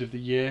towards the end of the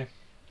year.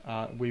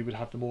 We would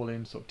have them all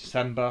in sort of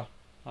December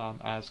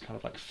as kind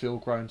of like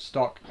field grown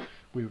stock.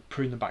 We would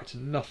prune them back to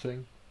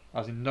nothing,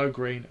 as in no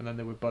green, and then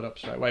they would bud up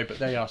straight away. But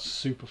they are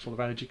super full of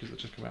energy because they're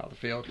just coming out of the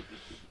field.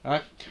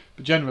 Alright,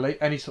 but generally,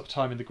 any sort of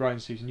time in the growing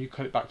season, you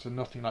cut it back to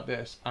nothing like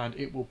this, and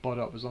it will bud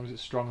up as long as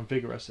it's strong and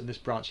vigorous. And this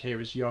branch here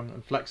is young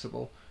and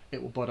flexible.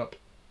 It will bud up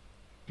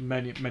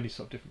many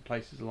sort of different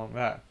places along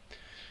there.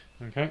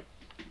 Okay,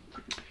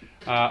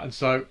 and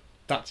so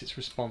that's its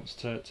response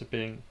to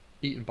being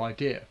eaten by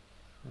deer.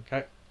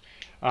 Okay,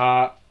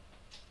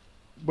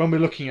 when we're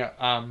looking at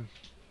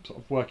sort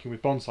of working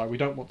with bonsai, we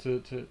don't want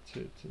to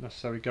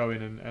necessarily go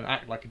in and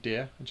act like a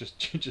deer and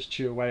just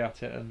chew away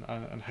at it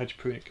and hedge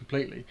prune it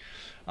completely.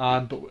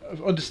 But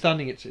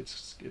understanding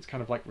its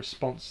kind of like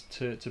response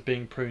to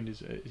being pruned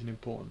is an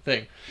important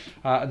thing.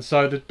 And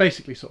so there's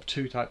basically sort of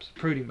two types of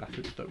pruning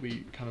methods that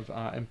we kind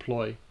of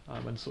employ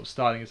when sort of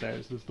styling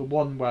azaleas. There's the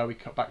one where we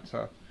cut back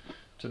to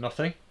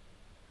nothing.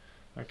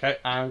 Okay,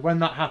 and when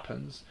that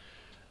happens,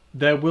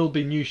 there will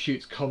be new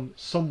shoots come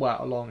somewhere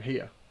along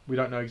here. We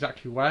don't know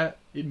exactly where.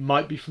 It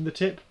might be from the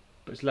tip,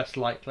 but it's less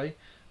likely.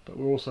 But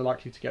we're also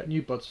likely to get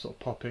new buds sort of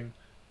popping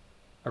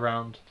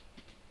around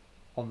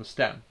on the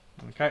stem.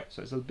 Okay,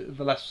 so it's a bit of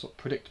a less sort of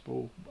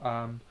predictable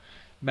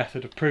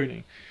method of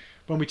pruning.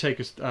 When we take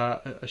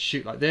a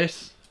shoot like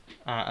this,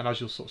 and as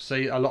you'll sort of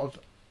see, a lot of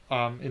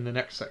in the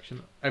next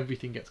section,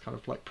 everything gets kind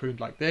of like pruned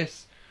like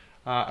this,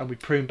 and we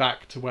prune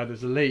back to where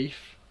there's a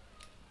leaf,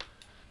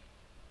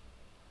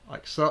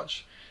 like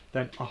such.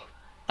 Then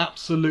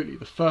absolutely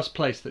the first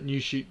place that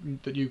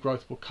new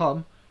growth will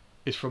come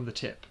is from the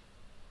tip,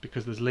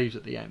 because there's leaves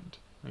at the end.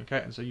 Okay,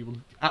 and so you will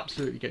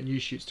absolutely get new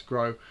shoots to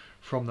grow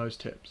from those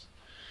tips.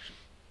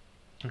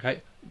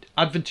 Okay,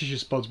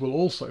 adventitious buds will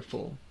also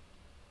form,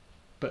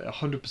 but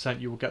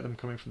 100% you will get them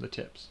coming from the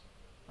tips.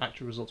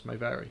 Actual results may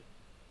vary.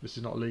 This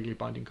is not a legally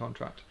binding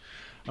contract.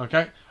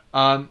 Okay,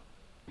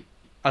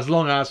 as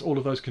long as all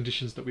of those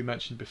conditions that we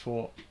mentioned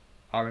before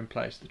are in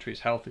place. The tree's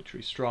healthy, the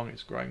tree's strong,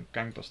 it's growing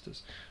gangbusters.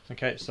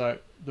 Okay, so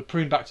the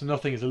prune back to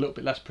nothing is a little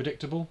bit less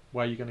predictable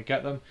where you're going to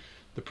get them.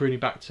 The pruning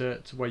back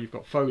to where you've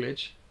got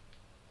foliage,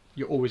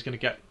 you're always going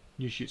to get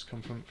new shoots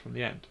come from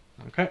the end.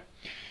 Okay,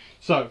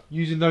 so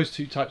using those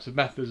two types of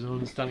methods and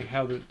understanding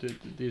how the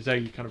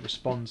azalea kind of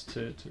responds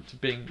to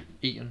being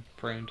eaten,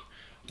 pruned,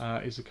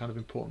 is a kind of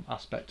important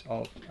aspect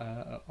of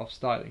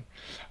styling.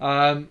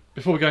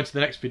 Before we go into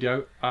the next video,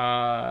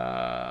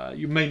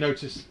 you may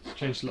notice it's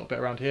changed a little bit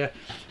around here.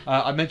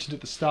 I mentioned at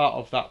the start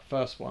of that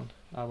first one,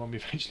 when we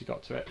eventually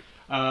got to it,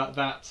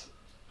 that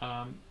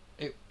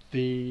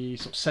the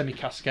sort of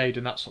semi-cascade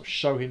and that sort of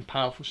shohin,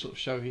 powerful sort of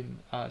shohin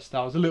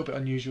style is a little bit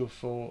unusual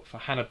for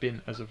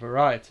hanabin as a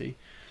variety,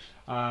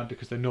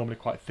 because they're normally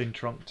quite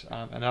thin-trunked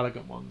and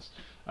elegant ones.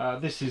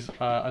 This is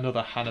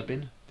another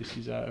hanabin. This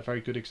is a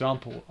very good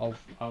example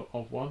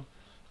of one,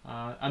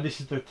 and this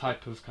is the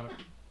type of kind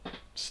of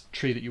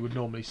tree that you would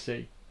normally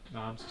see.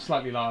 So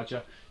slightly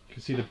larger. You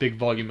can see the big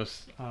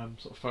voluminous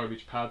sort of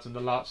foliage pads and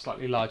the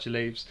slightly larger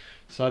leaves.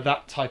 So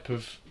that type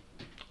of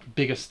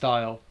bigger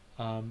style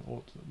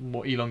or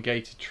more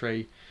elongated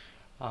tree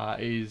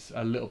is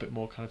a little bit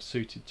more kind of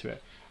suited to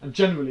it. And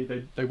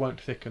generally they won't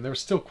thicken. They're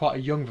still quite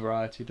a young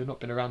variety. They've not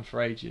been around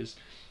for ages.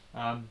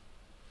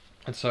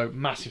 And so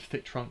massive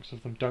thick trunks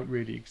of them don't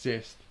really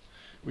exist,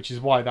 which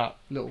is why that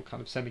little kind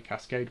of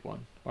semi-cascade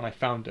one, when I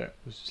found it,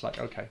 was just like,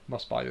 okay,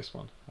 must buy this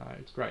one.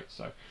 It's great.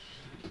 So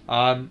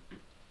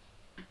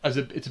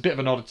it's a bit of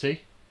an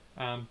oddity,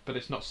 but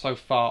it's not so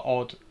far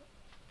odd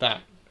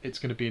that it's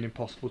going to be an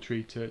impossible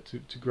tree to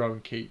grow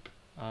and keep,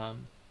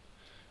 and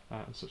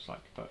such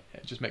like. But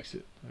yeah, it just makes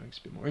it a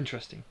bit more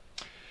interesting.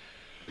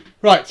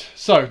 Right,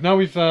 so now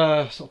we've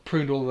sort of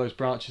pruned all of those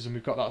branches and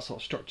we've got that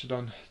sort of structure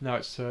done. Now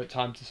it's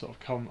time to sort of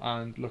come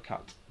and look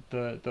at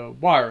the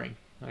wiring.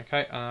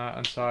 Okay,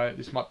 and so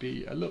this might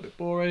be a little bit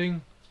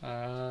boring.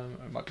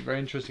 It might be very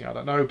interesting. I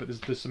don't know, but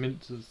there's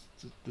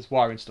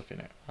wiring stuff in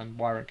it, and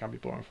wiring can be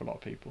boring for a lot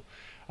of people.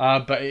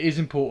 But it is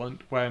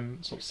important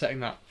when sort of setting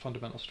that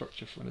fundamental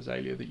structure for an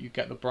azalea that you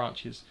get the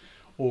branches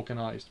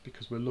organised,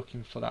 because we're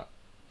looking for that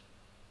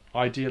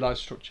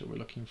idealised structure. We're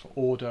looking for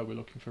order. We're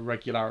looking for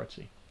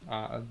regularity.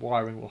 And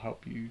wiring will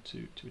help you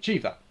to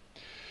achieve that.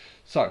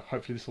 So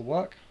hopefully this will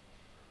work.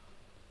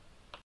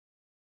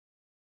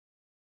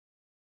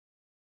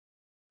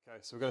 Okay,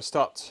 so we're going to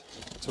start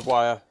to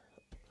wire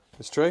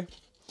this tree.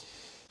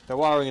 Now,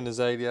 wiring an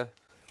azalea,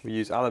 we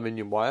use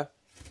aluminium wire.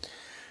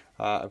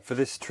 And for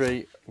this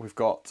tree, we've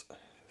got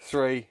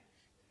 3,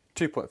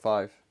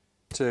 2.5,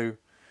 2,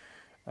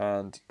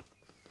 and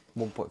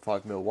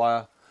 1.5mm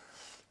wire.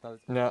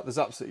 Now, there's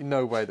absolutely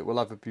no way that we'll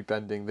ever be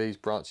bending these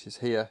branches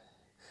here.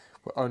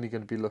 We're only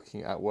going to be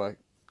looking at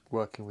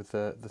working with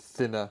the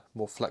thinner,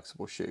 more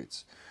flexible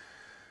shoots.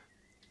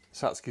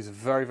 Satsuki is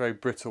very, very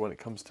brittle when it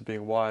comes to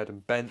being wired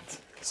and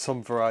bent.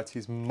 Some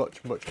varieties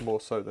much, much more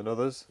so than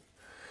others.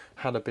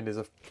 Hannabin is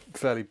a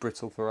fairly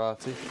brittle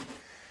variety,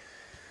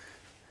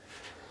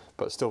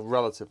 but still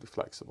relatively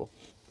flexible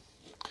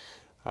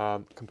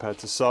compared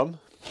to some.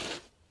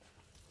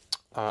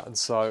 And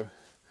so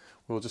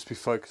we'll just be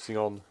focusing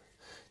on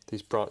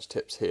these branch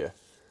tips here.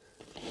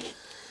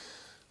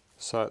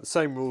 So the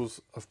same rules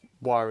of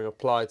wiring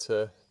apply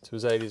to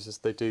azaleas as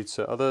they do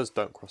to others.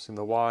 Don't crossing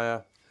the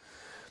wire,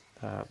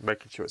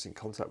 making sure it's in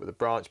contact with the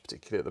branch,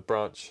 particularly at the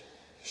branch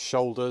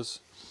shoulders.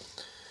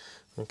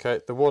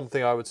 Okay, the one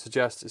thing I would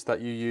suggest is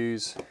that you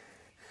use,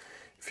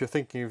 if you're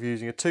thinking of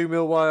using a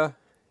 2mm wire,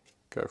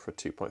 go for a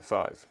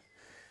 2.5.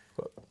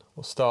 But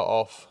we'll start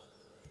off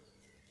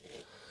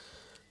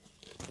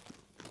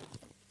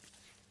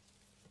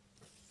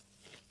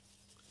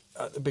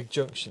at the big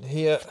junction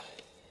here.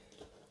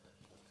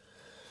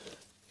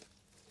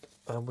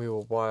 And we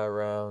will wire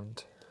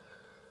around.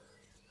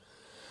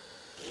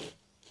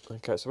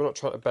 Okay, so we're not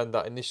trying to bend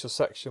that initial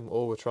section.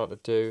 All we're trying to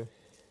do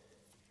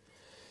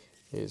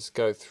is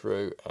go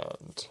through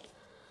and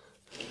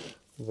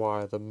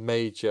wire the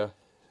major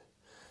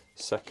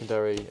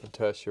secondary and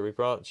tertiary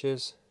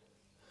branches.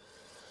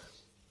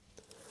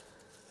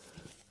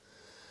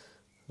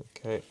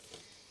 Okay,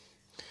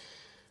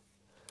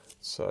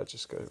 so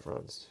just go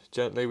around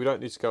gently. We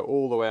don't need to go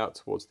all the way out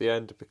towards the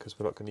end because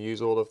we're not going to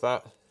use all of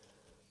that.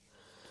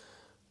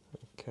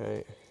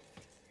 Okay,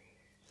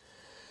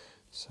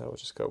 so we'll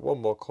just go one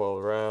more coil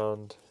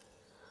around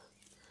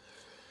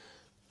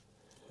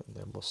and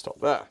then we'll stop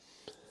there.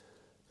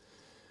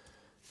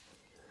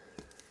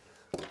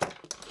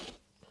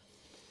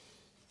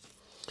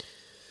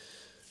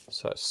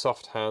 So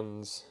soft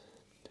hands,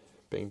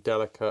 being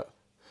delicate,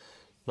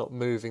 not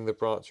moving the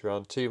branch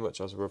around too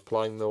much as we're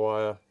applying the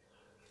wire.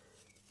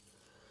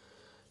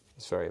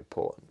 It's very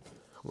important.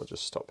 We'll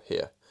just stop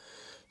here.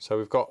 So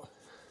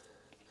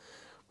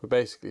we're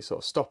basically sort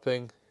of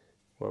stopping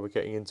where we're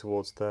getting in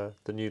towards the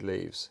new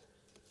leaves.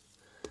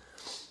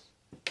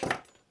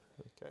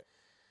 Okay.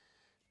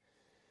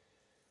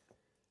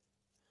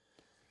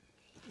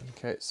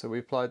 Okay, so we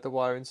applied the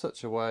wire in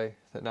such a way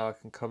that now I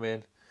can come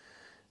in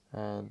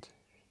and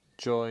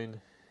join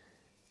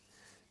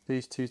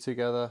these two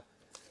together,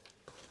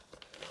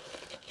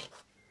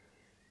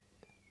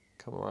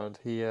 come around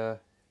here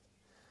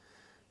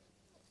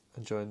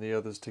and join the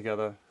others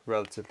together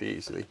relatively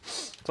easily.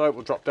 So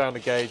we'll drop down a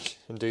gauge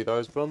and do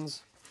those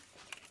ones.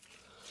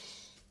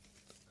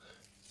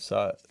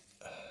 So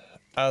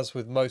as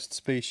with most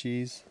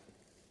species,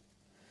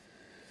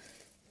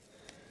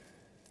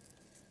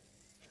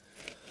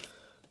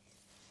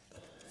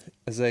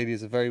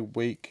 azaleas are very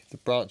weak, the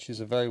branches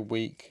are very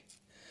weak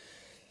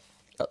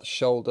at the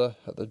shoulder,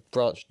 at the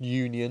branch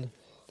union,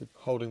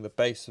 holding the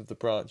base of the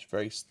branch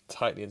very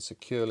tightly and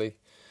securely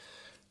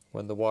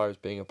when the wire is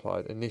being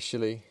applied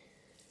initially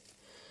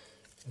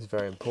is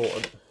very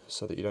important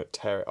so that you don't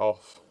tear it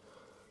off.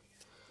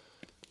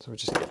 So we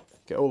just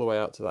get all the way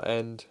out to that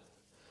end.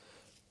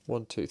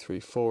 1, 2, 3,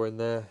 4 in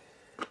there.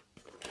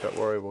 Don't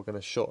worry, we're going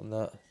to shorten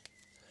that.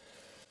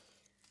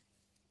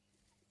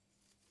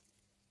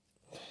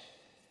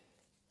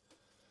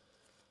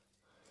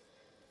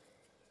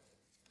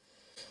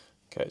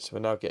 Okay, so we're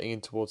now getting in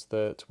towards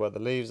to where the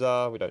leaves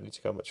are. We don't need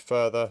to go much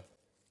further.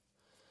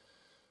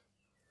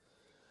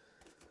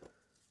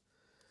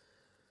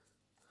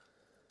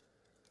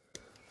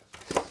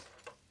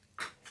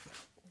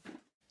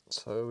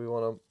 So we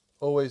want to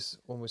always,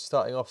 when we're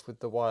starting off with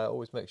the wire,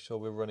 always make sure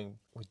we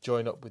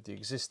join up with the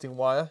existing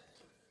wire.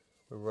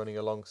 We're running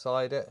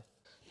alongside it,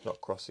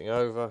 not crossing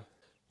over.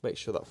 Make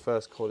sure that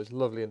first cord is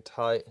lovely and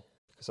tight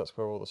because that's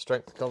where all the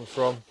strength comes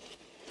from.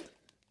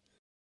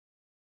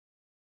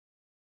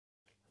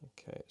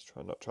 Okay, let's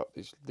try not to trap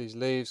these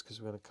leaves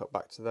because we're going to cut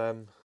back to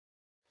them.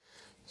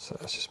 So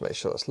let's just make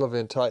sure that's lovely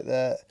and tight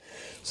there.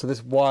 So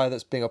this wire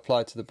that's being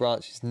applied to the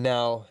branch is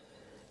now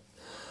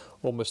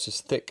almost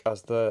as thick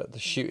as the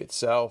shoot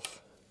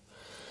itself.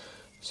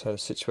 So in a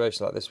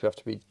situation like this we have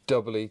to be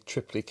doubly,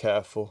 triply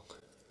careful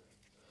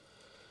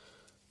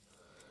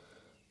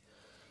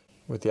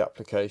with the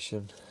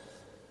application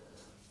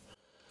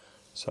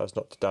so as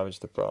not to damage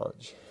the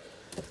branch.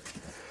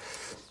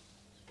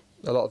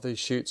 A lot of these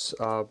shoots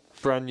are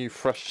brand new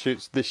fresh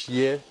shoots this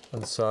year,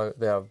 and so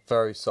they are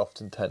very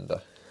soft and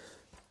tender.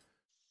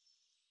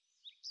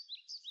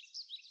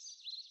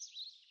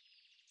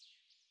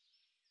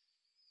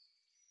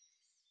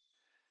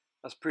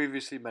 As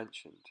previously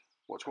mentioned,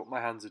 watch what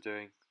my hands are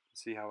doing and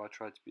see how I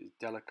try to be as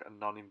delicate and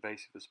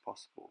non-invasive as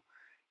possible,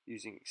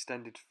 using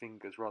extended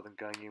fingers rather than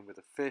going in with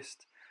a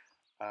fist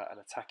and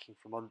attacking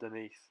from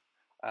underneath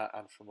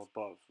and from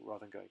above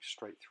rather than going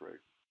straight through.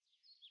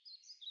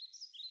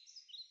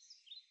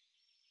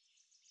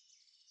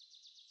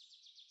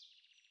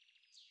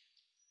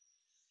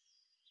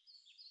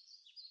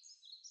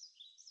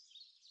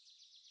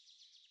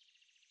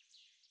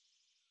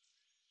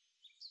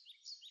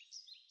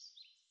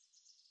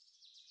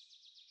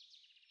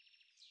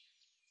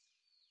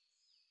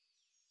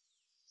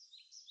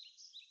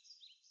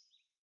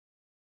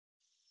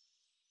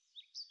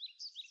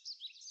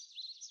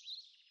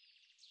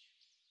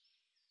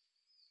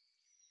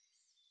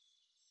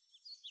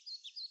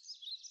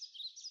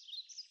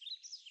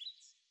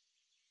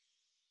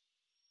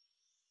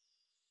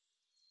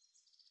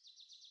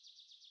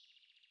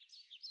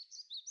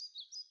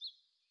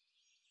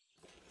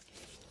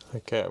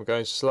 Okay, I'm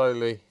going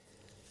slowly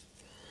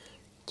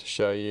to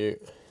show you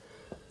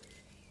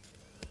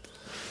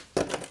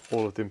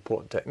all of the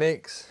important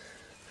techniques.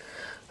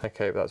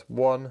 Okay, that's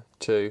 1,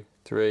 2,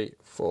 3,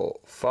 4,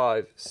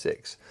 5,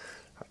 6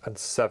 and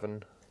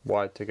 7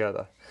 wide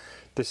together.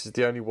 This is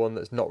the only one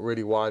that's not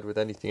really wide with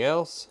anything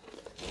else.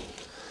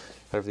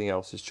 Everything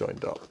else is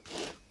joined up.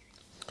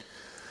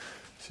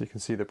 So you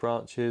can see the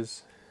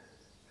branches.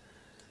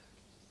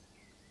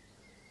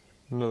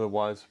 None of the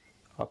wires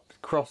are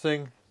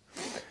crossing.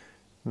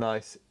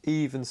 Nice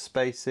even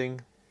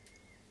spacing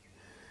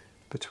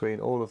between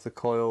all of the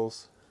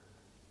coils.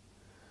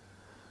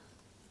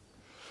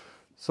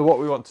 So what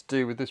we want to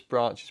do with this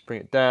branch is bring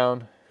it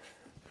down,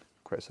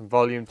 create some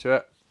volume to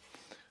it.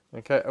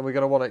 Okay, and we're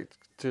going to want it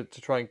to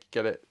try and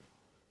get it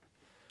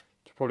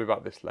to probably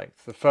about this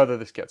length. The further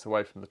this gets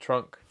away from the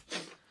trunk,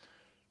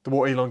 the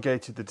more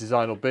elongated the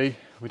design will be.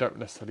 We don't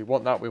necessarily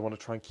want that. We want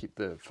to try and keep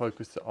the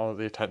focus on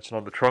the attention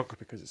on the trunk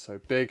because it's so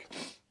big.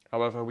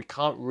 However, we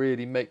can't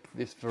really make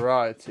this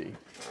variety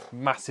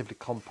massively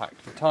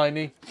compact and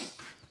tiny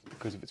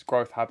because of its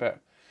growth habit,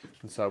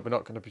 and so we're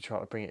not going to be trying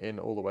to bring it in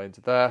all the way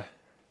into there.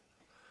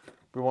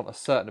 We want a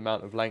certain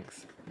amount of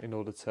length in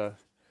order to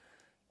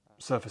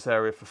surface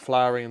area for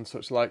flowering and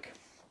such like.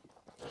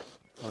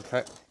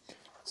 Okay,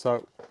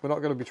 so we're not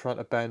going to be trying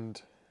to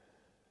bend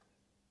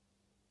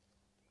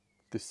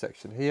this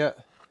section here,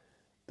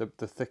 the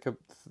thicker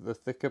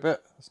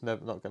bit. It's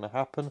never not going to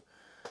happen.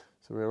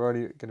 So we're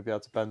only going to be able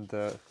to bend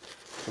the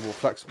more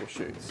flexible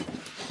shoots.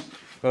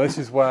 Now this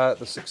is where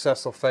the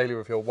success or failure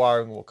of your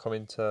wiring will come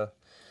into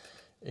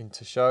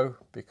show,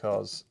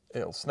 because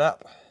it'll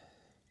snap.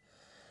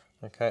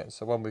 Okay,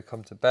 so when we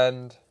come to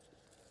bend,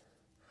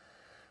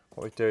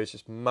 what we do is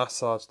just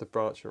massage the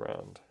branch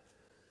around.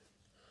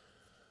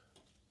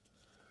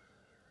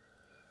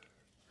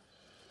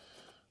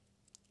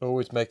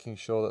 Always making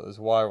sure that there's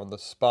wire on the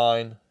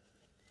spine.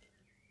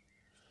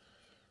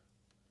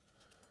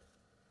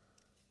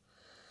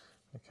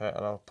 Okay,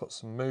 and I'll put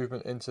some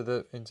movement into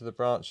the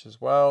branch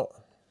as well.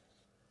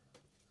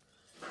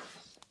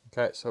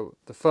 Okay, so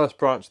the first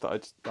branch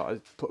that I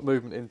put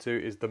movement into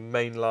is the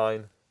main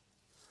line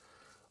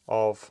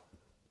of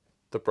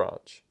the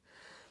branch.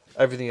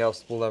 Everything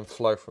else will then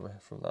flow from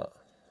that.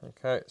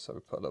 Okay, so we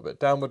put a little bit of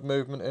downward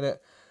movement in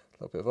it,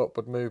 a little bit of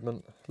upward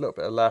movement, a little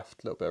bit of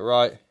left, a little bit of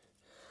right,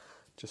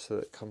 just so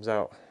that it comes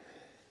out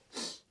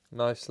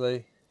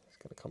nicely. It's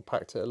going to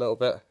compact it a little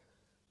bit.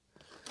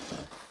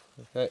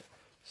 Okay,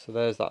 so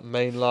there's that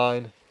main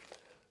line.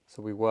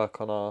 So we work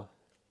on our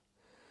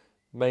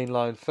main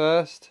line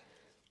first.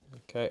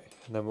 Okay,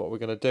 and then what we're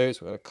going to do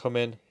is we're going to come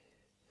in,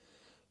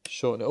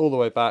 shorten it all the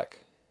way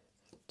back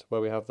to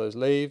where we have those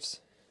leaves.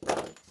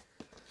 And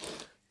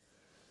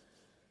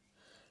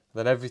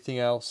then everything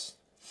else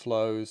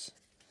flows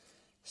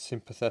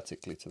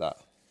sympathetically to that.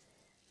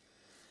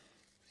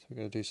 So we're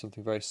going to do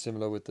something very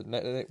similar with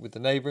the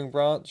neighbouring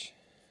branch.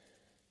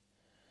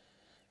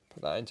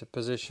 Put that into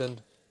position.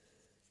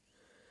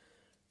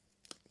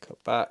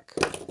 Cut back.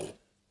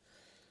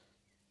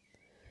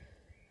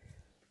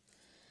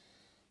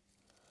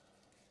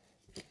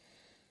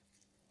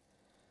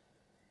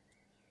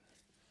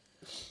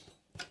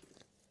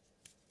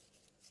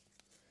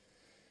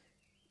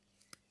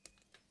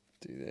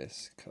 Do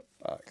this, cut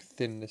back,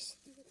 thin this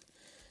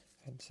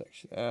end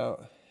section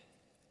out.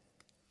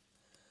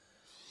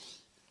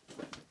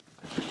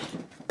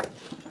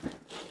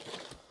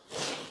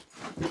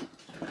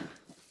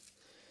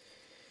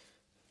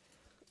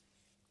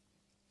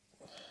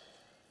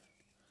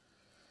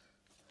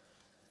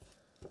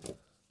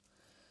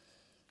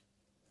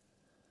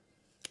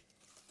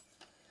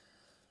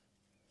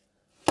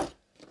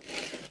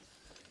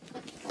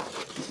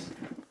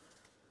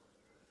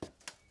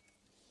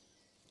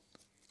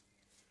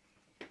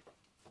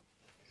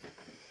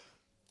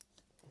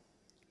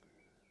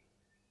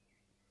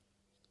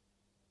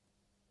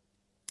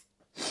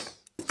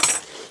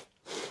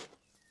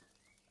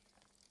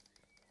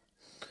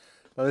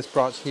 Now this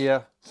branch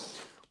here,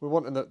 we're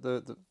wanting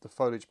the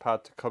foliage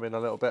pad to come in a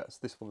little bit, so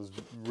this one is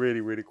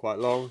really quite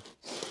long.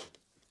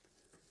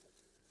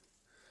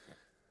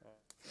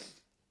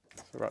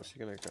 So we're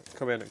actually going to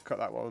come in and cut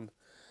that one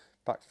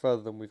back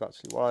further than we've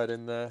actually wired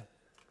in there.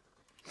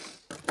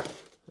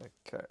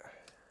 Okay.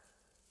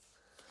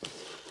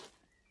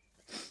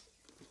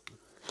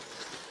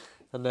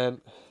 And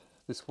then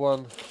this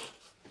one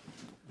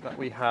that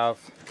we have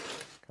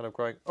kind of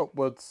going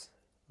upwards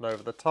and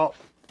over the top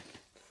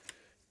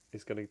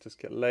is going to just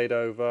get laid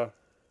over.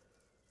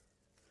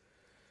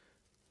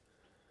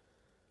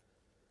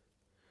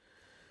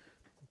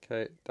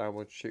 Okay,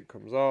 downward shoot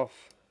comes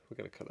off. We're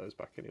going to cut those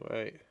back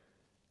anyway.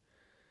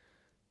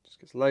 Just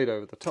gets laid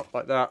over the top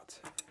like that,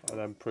 and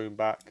then prune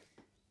back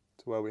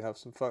to where we have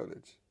some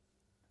foliage.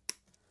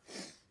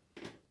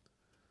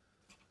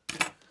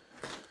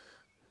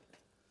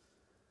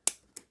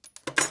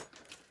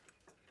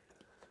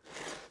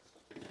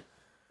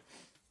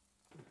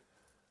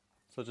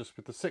 So just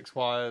with the 6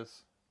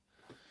 wires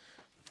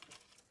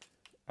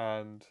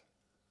and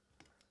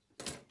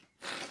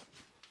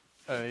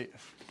a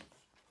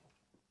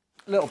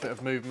little bit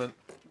of movement,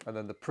 and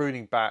then the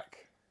pruning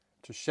back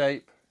to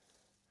shape,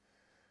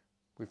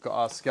 we've got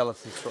our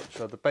skeleton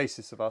structure, the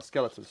basis of our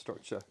skeleton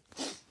structure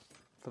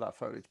for that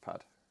foliage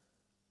pad.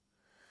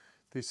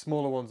 These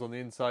smaller ones on the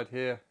inside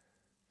here,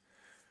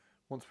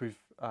 once we've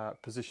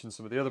positioned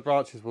some of the other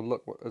branches, we'll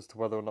look as to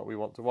whether or not we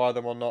want to wire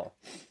them or not.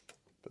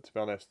 But to be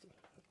honest,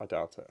 I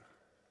doubt it.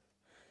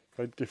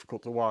 Very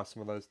difficult to wire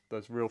some of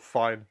those real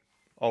fine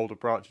older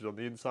branches on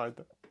the inside.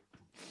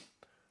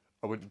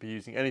 I wouldn't be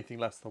using anything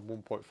less than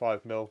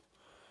 1.5mm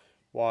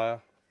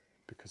wire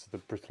because of the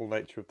brittle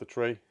nature of the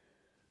tree.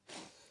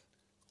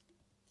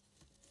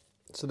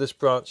 So this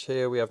branch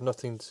here, we have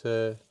nothing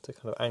to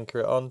kind of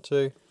anchor it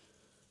onto.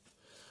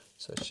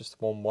 So it's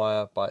just one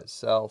wire by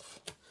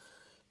itself.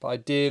 But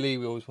ideally,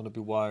 we always want to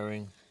be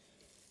wiring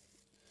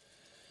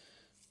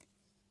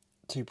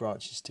 2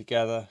 branches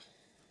together,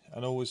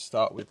 and always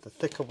start with the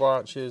thicker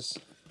branches.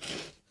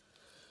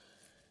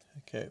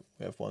 Okay,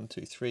 we have 1,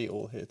 2, 3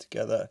 all here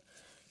together.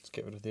 Let's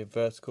get rid of the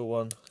vertical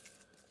one.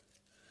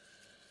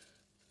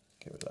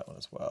 Get rid of that one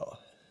as well.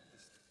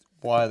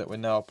 Wire that we're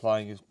now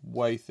applying is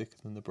way thicker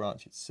than the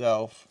branch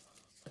itself.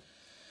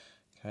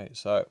 Okay,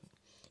 so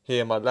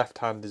here my left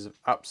hand is of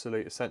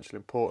absolute essential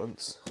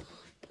importance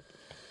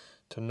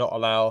to not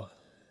allow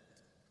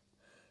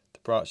the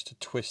branch to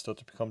twist or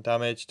to become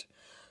damaged.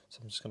 So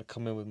I'm just going to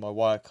come in with my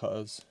wire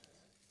cutters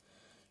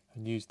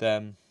and use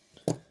them.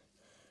 Okay,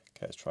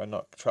 let's try and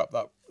not trap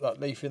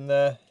that leaf in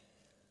there.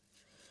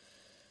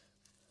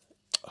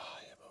 Oh,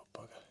 yeah, little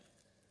bugger.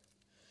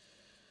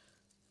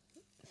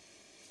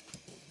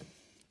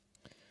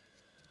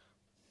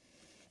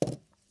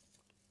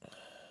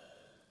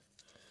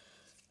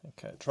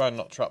 Okay, try and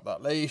not trap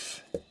that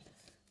leaf.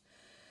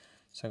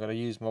 So I'm going to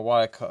use my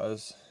wire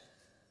cutters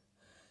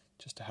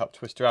just to help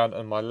twist around,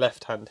 and my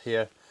left hand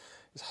here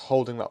is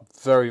holding that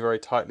very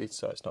tightly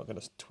so it's not going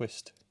to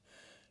twist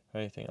or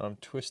anything. I'm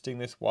twisting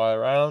this wire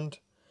around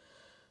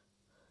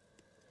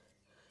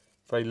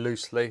very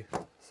loosely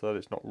so that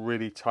it's not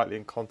really tightly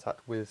in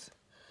contact with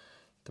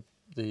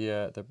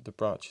the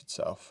branch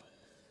itself.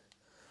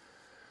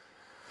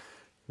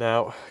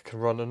 Now I can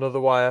run another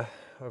wire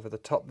over the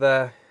top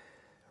there,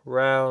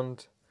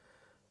 round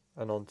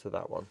and onto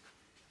that one.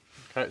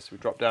 Okay, so we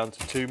drop down to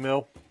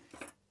 2mm.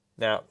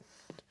 Now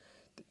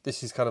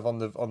this is kind of on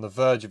the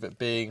verge of it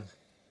being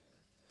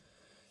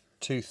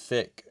too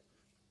thick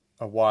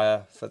a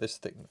wire for this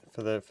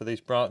for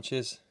these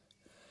branches.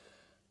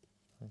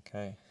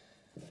 Okay,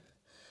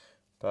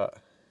 but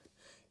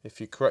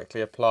if you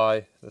correctly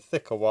apply the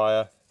thicker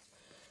wire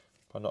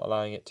by not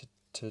allowing it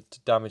to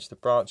damage the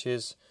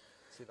branches,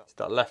 see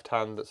that left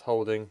hand that's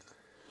holding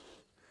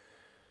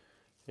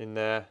in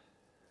there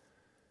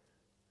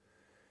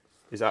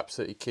is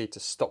absolutely key to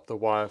stop the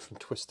wire from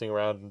twisting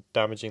around and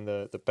damaging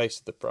the base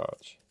of the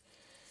branch.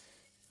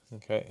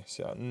 Okay,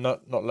 so I'm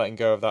not letting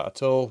go of that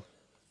at all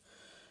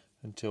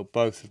until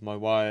both of my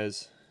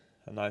wires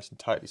are nice and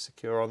tightly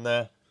secure on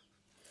there.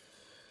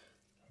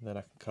 And then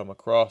I can come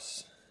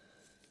across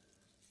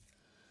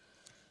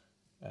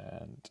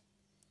and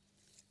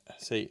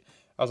see,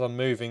 as I'm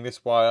moving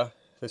this wire,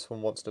 this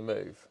one wants to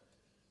move.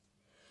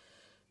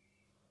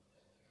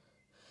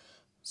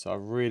 So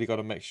I've really got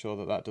to make sure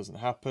that that doesn't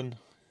happen.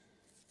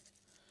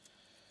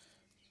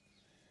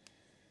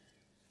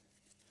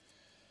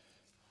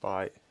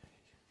 By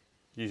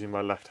using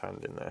my left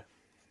hand in there.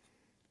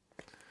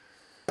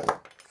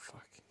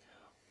 Fucking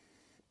hell.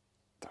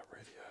 That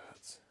really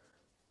hurts.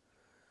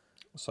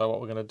 So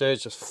what we're going to do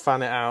is just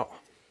fan it out.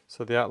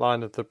 So the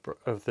outline of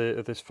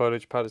this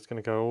foliage pad is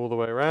going to go all the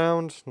way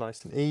around,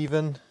 nice and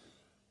even.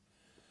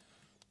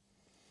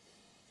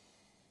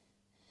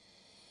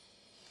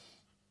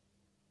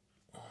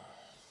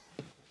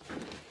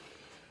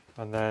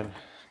 And then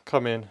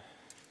come in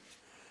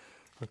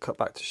and cut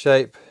back to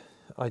shape.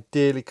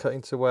 Ideally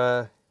cutting to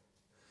where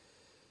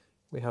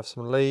we have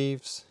some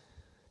leaves.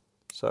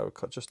 So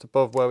cut just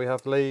above where we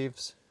have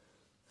leaves.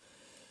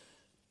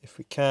 if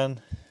we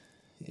can.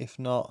 If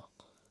not,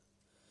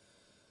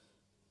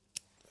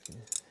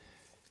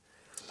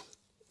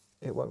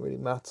 it won't really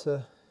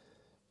matter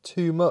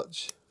too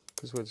much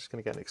because we're just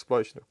going to get an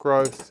explosion of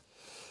growth.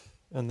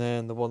 And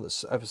then the one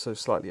that's ever so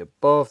slightly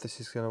above, this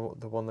is going to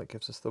the one that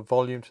gives us the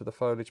volume to the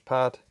foliage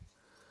pad.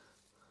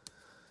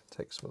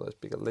 Take some of those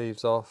bigger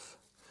leaves off.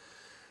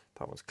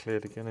 That one's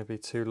clearly going to be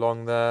too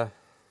long there.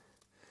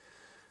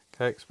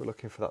 Okay, because we're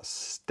looking for that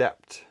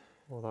stepped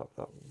or that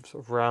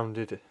sort of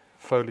rounded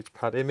foliage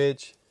pad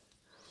image.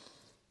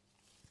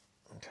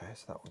 Okay,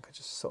 so that one could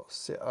just sort of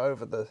sit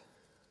over there.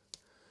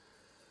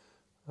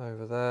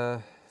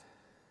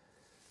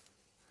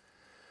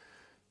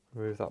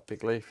 Remove that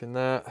big leaf in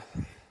there.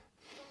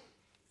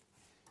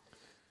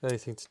 The only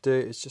thing to do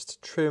is just to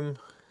trim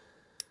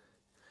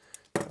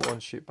that one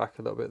shoot back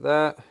a little bit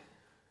there.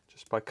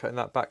 Just by cutting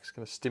that back, it's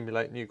going to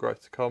stimulate new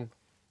growth to come.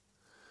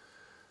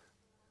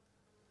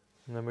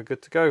 And then we're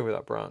good to go with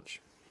that branch.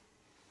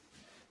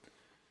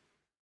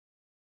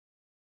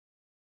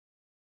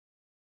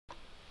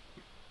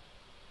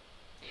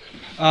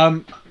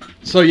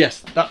 So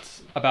yes,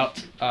 that's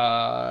about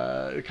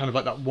kind of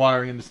like that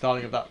wiring and the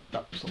styling of that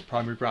sort of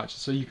primary branch.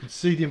 So you can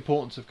see the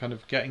importance of kind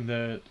of getting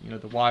the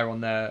the wire on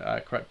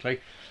there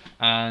correctly,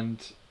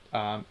 and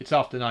it's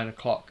after 9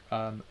 o'clock,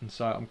 and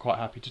so I'm quite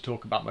happy to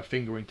talk about my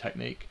fingering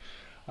technique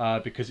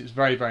because it's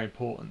very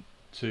important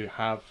to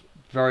have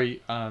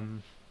very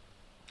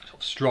sort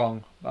of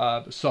strong,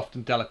 but soft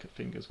and delicate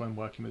fingers when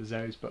working with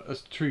azaleas. But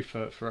that's true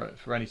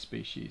for any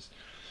species.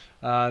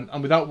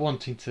 And without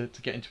wanting to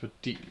get into a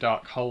deep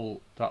dark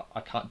hole that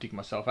I can't dig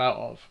myself out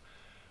of,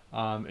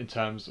 in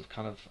terms of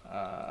kind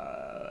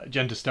of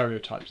gender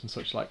stereotypes and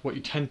such like, what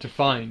you tend to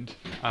find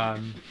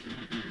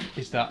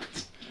is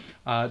that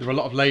there are a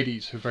lot of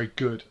ladies who are very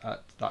good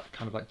at that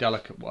kind of like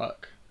delicate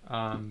work.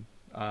 I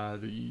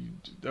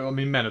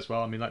mean men as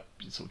well. I mean like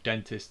sort of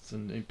dentists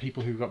and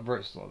people who've got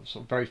very sort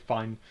of very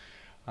fine,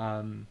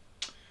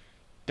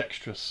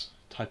 dexterous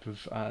type of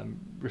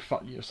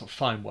sort of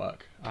fine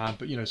work,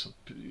 but sort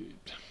of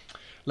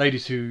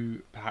ladies who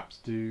perhaps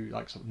do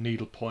like sort of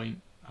needlepoint,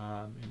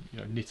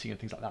 knitting and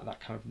things like that, that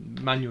kind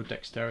of manual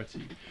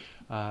dexterity,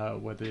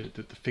 where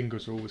the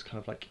fingers are always kind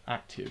of like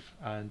active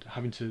and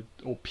having to,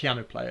 or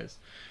piano players,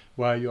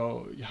 where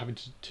you're having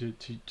to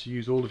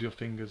use all of your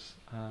fingers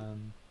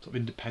sort of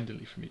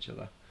independently from each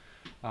other.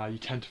 You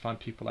tend to find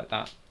people like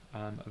that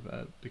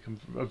become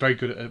very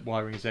good at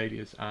wiring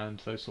azaleas and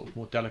those sort of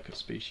more delicate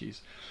species.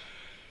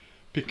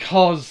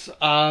 Because, as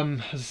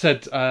I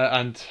said,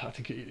 and I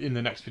think in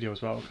the next video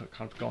as well, I'll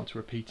kind of go on to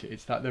repeat it,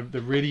 it's that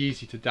they're really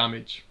easy to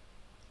damage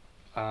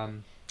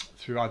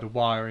through either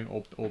wiring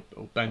or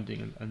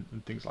bending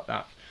and things like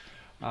that.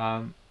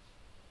 And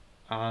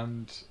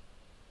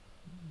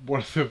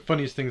one of the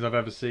funniest things I've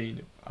ever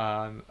seen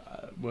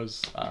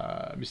was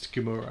Mr.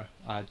 Kimura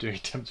doing a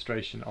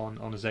demonstration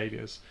on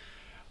azaleas.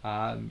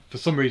 For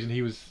some reason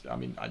he was, I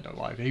mean, I don't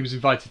know why, he was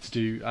invited to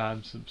do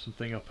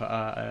something up at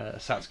a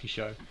Satsuki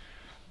show.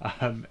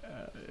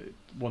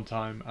 One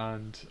time,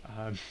 and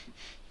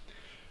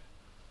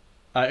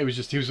it was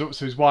just he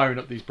was wiring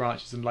up these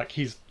branches, and like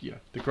he's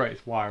the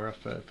greatest wirer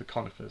for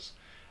conifers,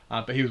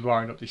 but he was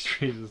wiring up these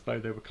trees as though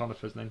they were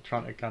conifers, and then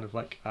trying to kind of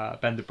like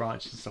bend the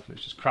branches and stuff, and it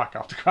was just crack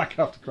after crack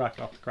after crack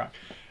after crack,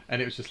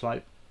 and it was just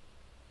like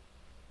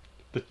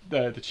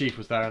the chief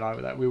was there and I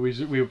were there. We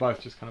were both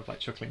just kind of like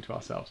chuckling to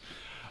ourselves,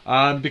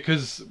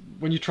 because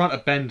when you're trying to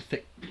bend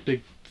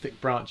big thick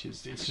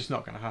branches, it's just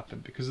not going to happen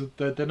because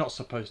they're not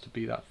supposed to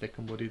be that thick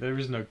and woody. There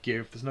is no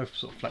give, there's no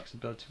sort of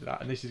flexibility with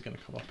that, and this is going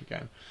to come up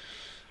again.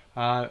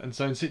 And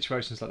so in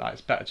situations like that,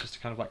 it's better just to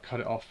kind of like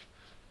cut it off,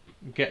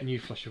 get a new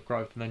flush of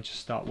growth, and then just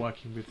start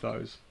working with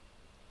those.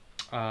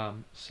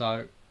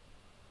 So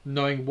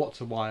knowing what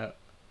to wire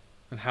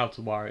and how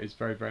to wire it is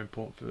very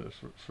important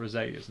for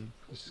azaleas, and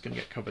this is going to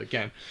get covered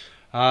again.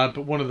 But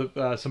one of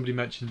the somebody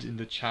mentioned in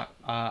the chat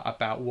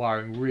about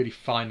wiring really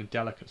fine and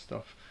delicate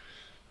stuff.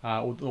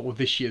 Or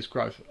this year's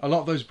growth. A lot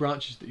of those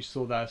branches that you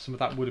saw there, some of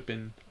that would have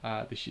been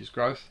this year's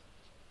growth,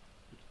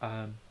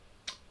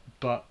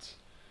 but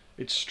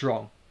it's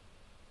strong.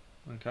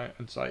 Okay,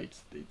 and so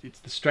it's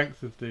the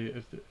strength of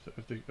the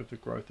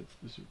growth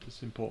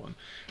that's important.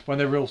 When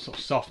they're real sort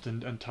of soft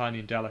and tiny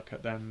and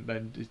delicate,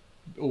 then it's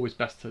always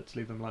best to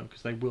leave them alone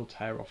because they will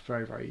tear off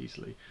very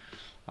easily.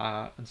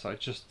 And so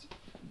just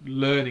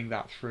learning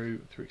that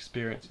through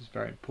experience is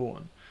very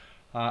important.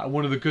 And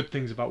one of the good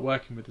things about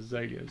working with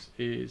azaleas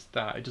is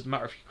that it doesn't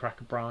matter if you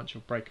crack a branch or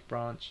break a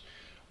branch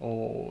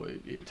or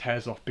it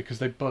tears off, because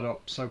they bud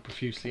up so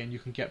profusely, and you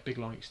can get big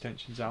long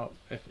extensions out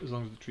as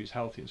long as the tree is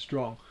healthy and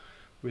strong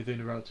within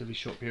a relatively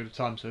short period of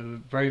time. So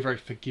they're very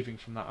forgiving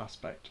from that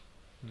aspect.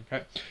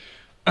 Okay.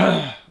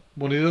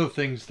 One of the other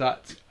things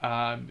that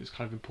is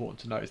kind of important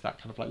to note is that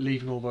kind of like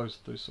leaving all those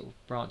sort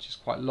of branches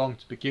quite long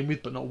to begin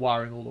with, but not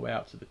wiring all the way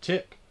out to the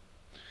tip,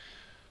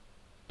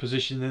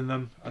 positioning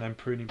them, and then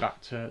pruning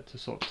back to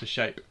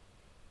shape.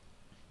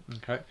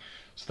 Okay,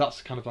 so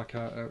that's kind of like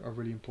a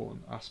really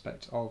important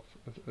aspect of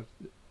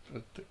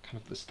the kind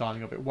of the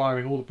styling of it.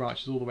 Wiring all the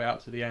branches all the way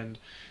out to the end,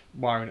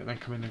 wiring it, and then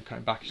coming and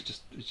cutting back is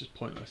just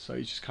pointless. So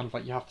it's just kind of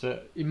like you have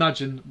to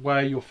imagine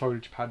where your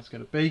foliage pad is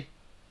going to be,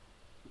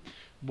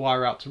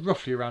 wire out to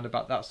roughly around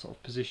about that sort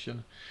of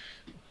position,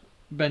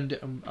 bend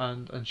it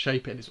and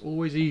shape it. And it's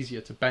always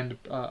easier to bend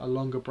a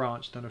longer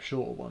branch than a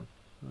shorter one.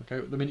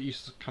 Okay, the minute you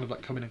kind of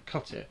like come in and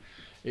cut it,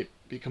 it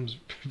becomes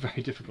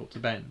very difficult to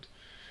bend.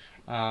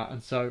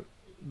 And so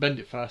bend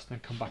it first and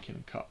then come back in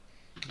and cut.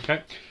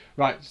 Okay,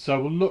 right, so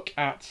we'll look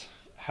at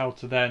how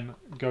to then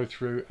go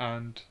through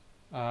and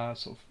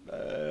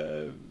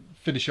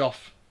finish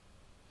off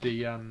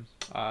the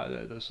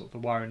sort of the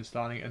wiring and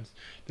styling, and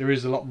there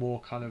is a lot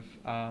more kind of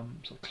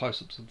sort of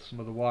close-ups of some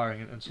of the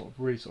wiring and sort of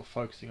really sort of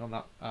focusing on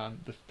that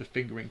the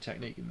fingering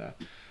technique in there,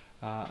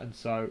 and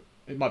so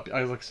it might be,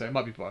 like I say, it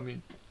might be, I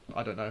mean,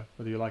 I don't know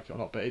whether you like it or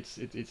not, but it's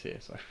here,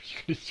 so you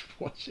can just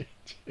watch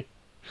it.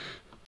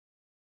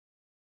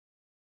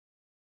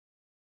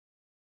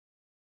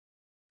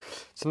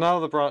 So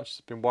now the branch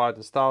has been wired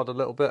and styled a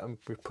little bit, and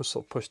we've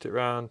sort of pushed it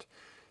around.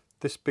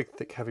 This big,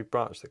 thick, heavy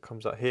branch that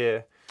comes out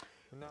here,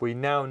 we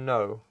now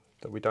know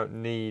that we don't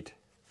need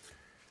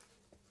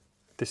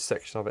this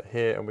section of it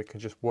here, and we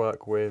can just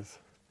work with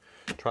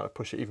trying to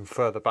push it even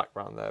further back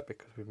around there,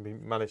 because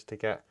we've managed to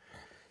get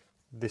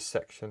this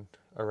section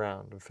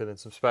around and fill in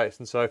some space.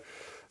 And so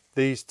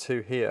these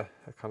two here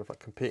are kind of like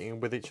competing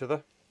with each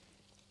other.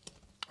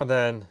 And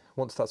then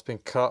once that's been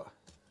cut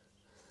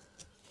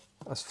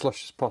as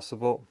flush as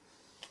possible,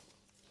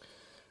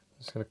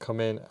 I'm just going to come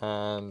in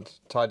and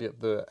tidy up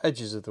the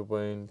edges of the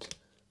wound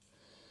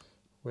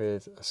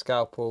with a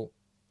scalpel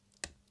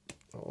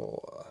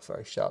or a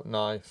very sharp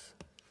knife,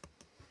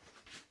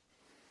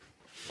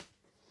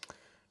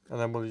 and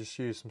then we'll just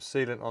use some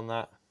sealant on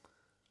that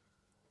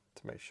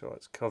to make sure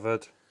it's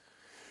covered.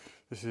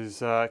 This is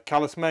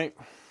Callus Mate.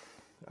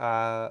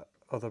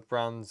 Other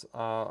brands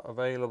are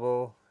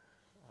available.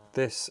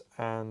 This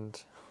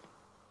and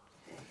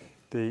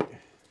the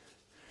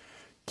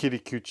Kiri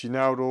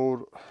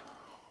Cucinado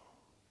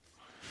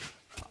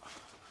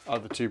are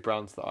the two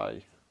brands that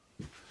I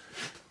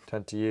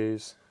tend to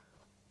use.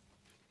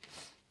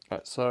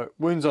 Right, so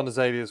wounds on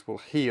azaleas will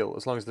heal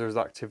as long as there is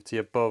activity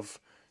above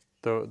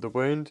the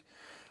wound,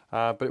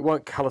 but it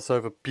won't callus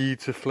over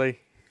beautifully.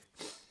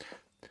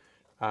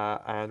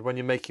 And when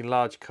you're making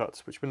large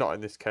cuts, which we're not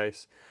in this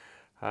case,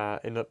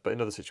 but in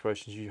other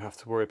situations you have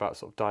to worry about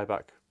sort of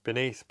dieback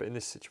beneath. But in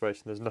this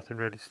situation, there's nothing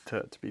really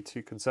to be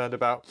too concerned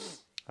about.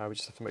 We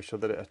just have to make sure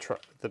that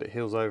it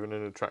heals over in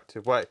an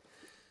attractive way.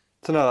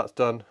 So now that's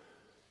done,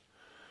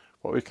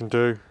 what we can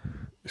do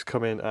is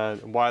come in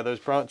and wire those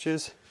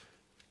branches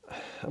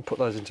and put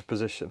those into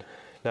position.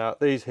 Now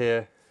these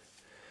here,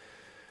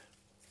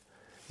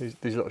 these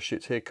little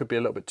shoots here could be a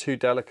little bit too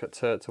delicate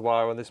to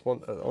wire on this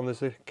one on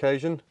this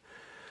occasion,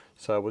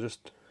 so we'll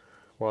just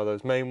wire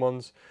those main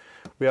ones.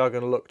 We are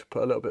going to look to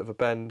put a little bit of a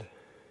bend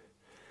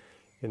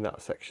in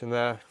that section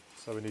there,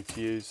 so we need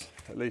to use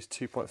at least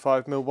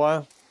 2.5mm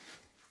wire.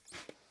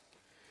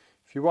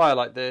 If you wire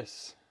like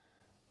this,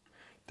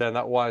 then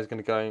that wire is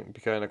going to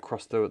be going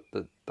across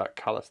that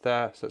callus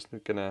there, so it's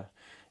going to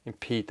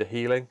impede the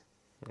healing.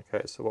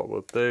 Okay, so what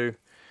we'll do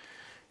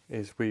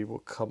is we will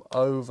come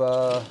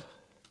over,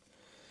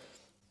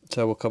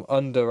 so we'll come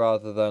under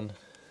rather than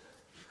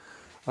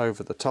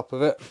over the top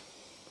of it.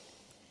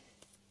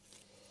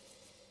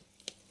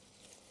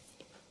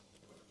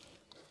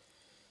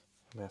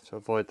 We have to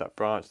avoid that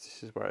branch.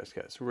 This is where it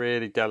gets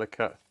really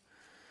delicate,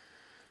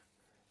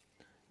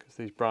 because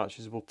these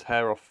branches will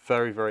tear off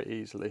very, very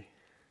easily.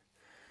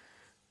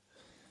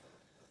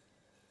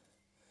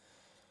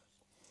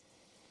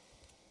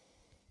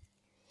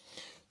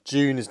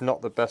 June is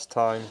not the best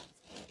time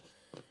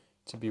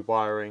to be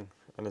wiring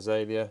an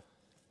azalea,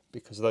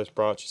 because those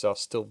branches are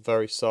still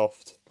very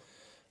soft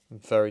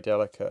and very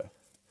delicate.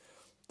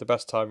 The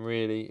best time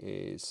really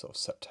is sort of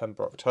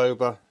September,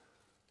 October.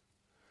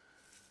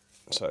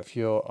 So if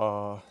you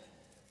are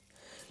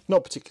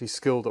not particularly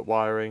skilled at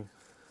wiring,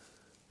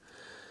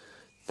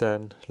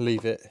 then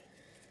leave it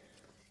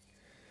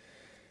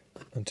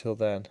until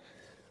then.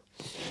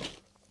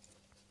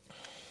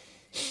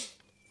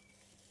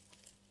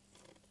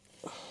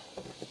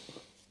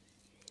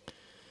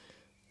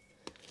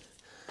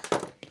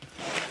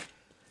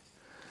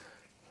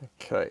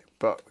 Okay,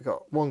 but we've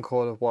got one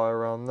cord of wire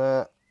around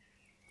there.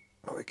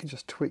 We can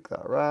just tweak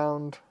that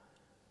around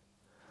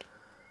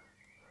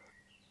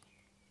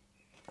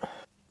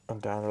and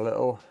down a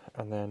little,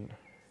 and then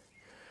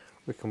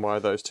we can wire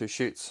those two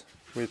shoots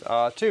with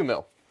our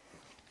 2mm.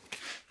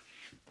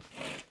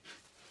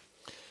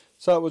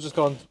 So we'll just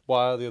go and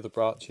wire the other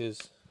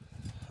branches,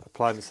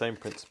 applying the same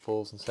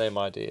principles and same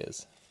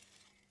ideas.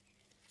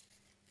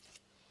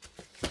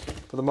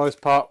 For the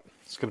most part,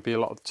 it's going to be a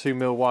lot of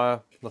 2mm wire,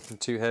 nothing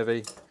too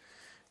heavy,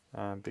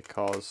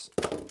 because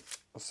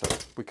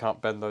we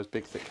can't bend those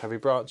big, thick, heavy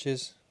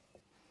branches.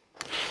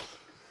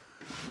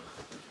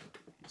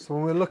 So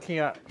when we're looking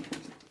at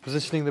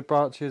positioning the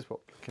branches, what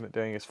we're looking at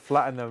doing is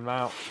flattening them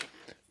out,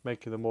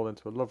 making them all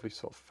into a lovely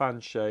sort of fan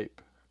shape,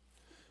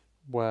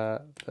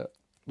 where the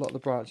lot of the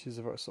branches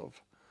are sort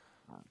of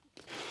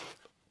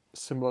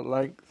similar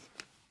length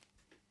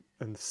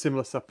and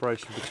similar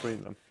separation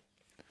between them.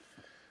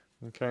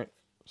 Okay,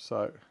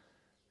 so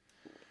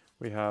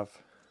we have,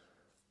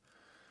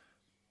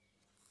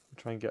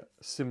 try and get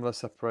similar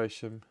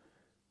separation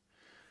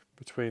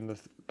between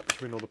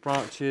all the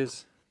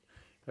branches.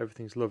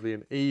 Everything's lovely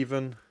and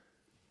even.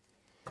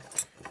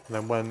 And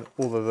then when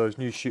all of those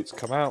new shoots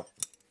come out,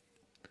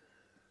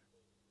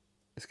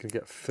 it's going to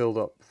get filled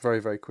up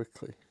very, very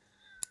quickly.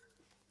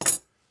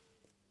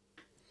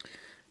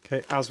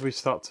 Okay, as we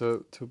start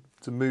to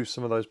move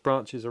some of those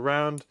branches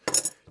around,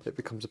 it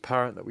becomes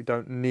apparent that we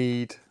don't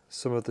need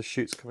some of the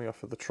shoots coming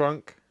off of the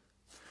trunk.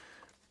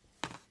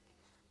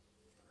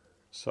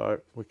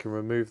 So we can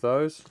remove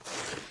those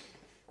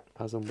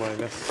as and where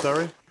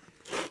necessary.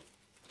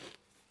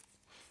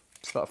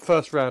 So that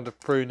first round of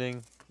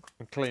pruning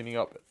and cleaning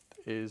up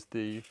is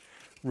the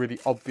really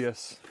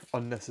obvious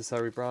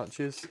unnecessary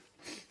branches.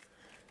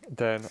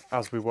 Then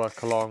as we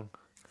work along,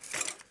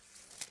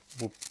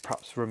 we'll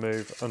perhaps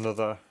remove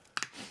another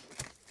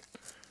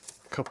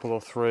couple or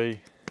three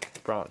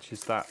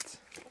branches that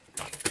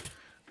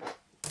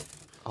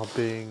are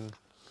being,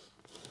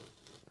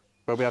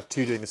 well, we have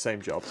two doing the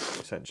same job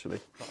essentially.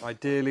 But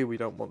ideally we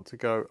don't want to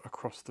go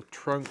across the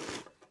trunk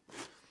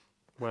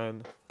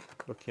when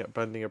looking at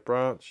bending a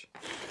branch.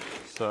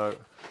 So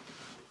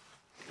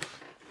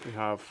we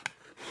have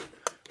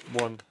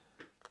one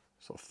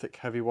sort of thick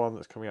heavy one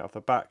that's coming out of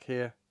the back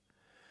here.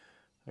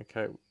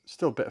 Okay,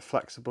 still a bit of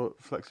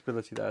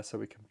flexibility there, so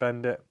we can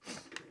bend it.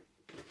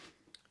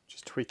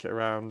 Just tweak it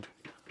around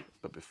a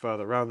little bit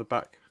further around the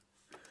back.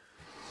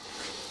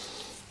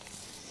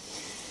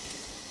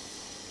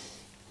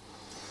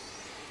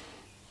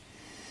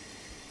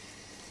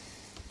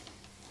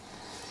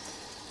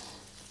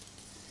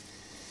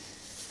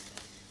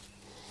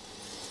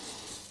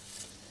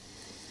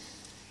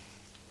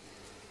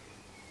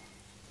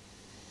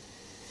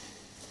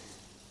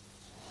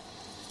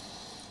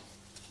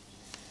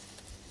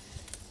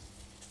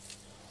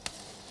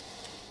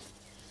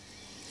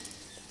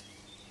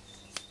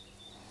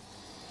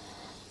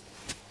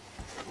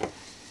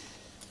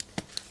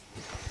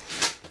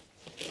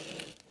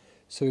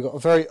 So we've got a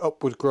very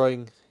upward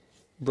growing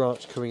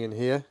branch coming in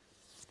here.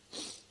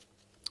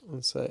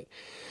 And so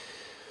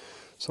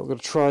what I'm going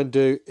to try and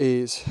do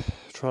is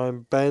try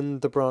and bend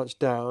the branch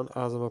down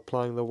as I'm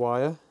applying the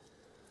wire,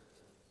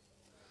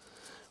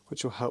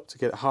 which will help to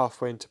get it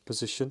halfway into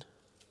position.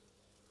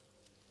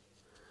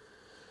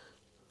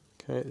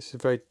 Okay, this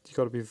is you've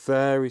got to be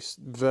very,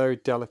 very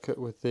delicate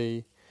with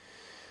the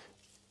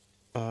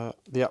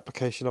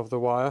application of the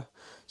wire.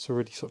 So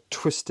really sort of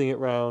twisting it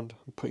round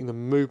and putting the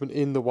movement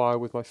in the wire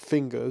with my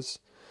fingers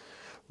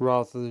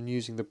rather than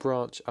using the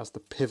branch as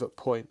the pivot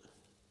point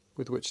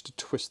with which to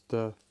twist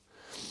the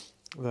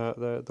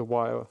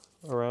wire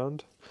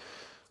around.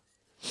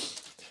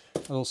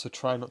 And also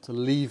try not to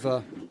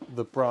lever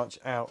the branch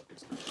out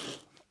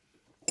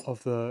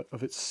of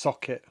its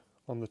socket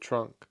on the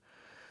trunk.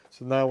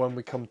 So now when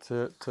we come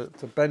to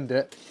bend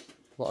it,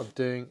 what I'm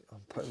doing,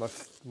 I'm putting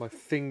my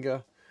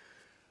finger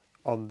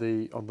on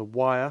the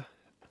wire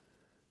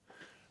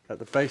at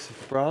the base of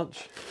the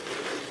branch.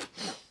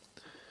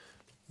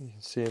 You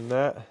can see in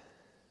there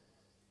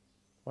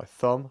my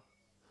thumb.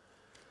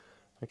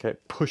 Okay,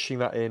 pushing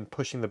that in,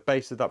 pushing the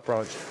base of that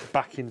branch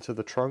back into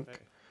the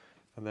trunk,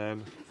 and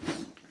then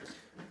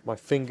my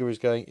finger is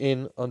going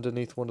in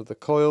underneath one of the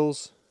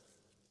coils,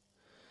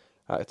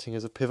 acting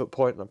as a pivot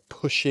point, and I'm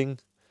pushing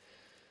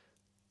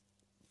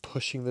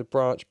the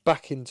branch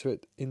back into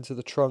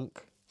the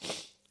trunk,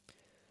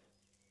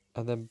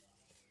 and then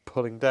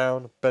pulling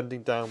down,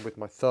 bending down with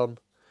my thumb,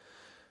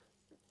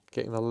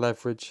 getting the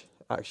leverage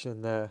action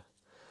in there.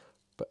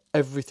 But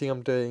everything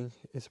I'm doing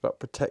is about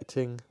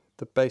protecting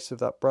the base of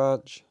that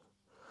branch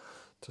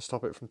to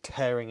stop it from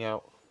tearing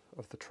out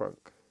of the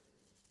trunk.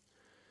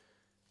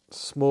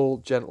 Small,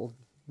 gentle,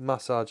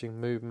 massaging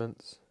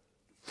movements,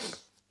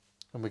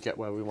 and we get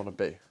where we want to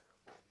be.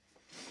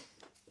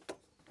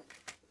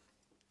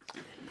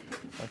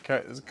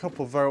 Okay, there's a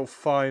couple of very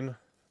fine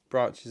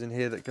branches in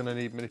here that are going to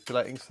need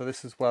manipulating, so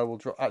this is where we'll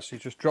actually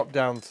just drop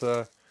down to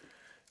a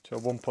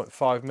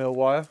 1.5mm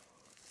wire.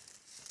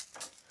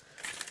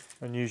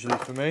 Unusually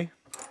for me,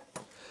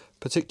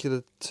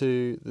 particularly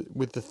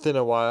with the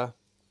thinner wire,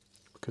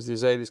 because the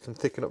azaleas can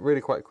thicken up really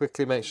quite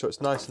quickly. Make sure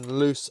it's nice and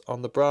loose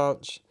on the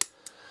branch.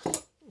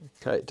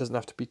 Okay, it doesn't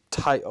have to be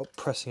tight up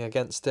pressing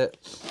against it.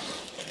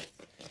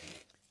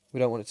 We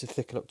don't want it to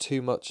thicken up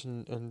too much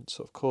and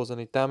sort of cause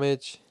any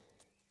damage.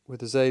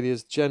 With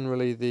azaleas,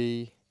 generally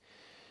the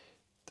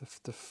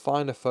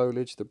finer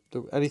foliage,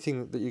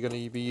 anything that you're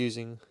going to be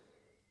using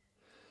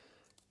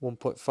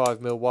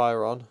 1.5mm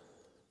wire on,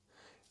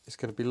 it's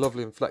going to be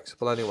lovely and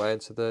flexible anyway,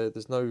 and so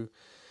there's no,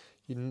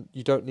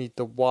 you don't need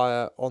the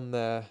wire on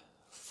there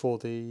for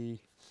the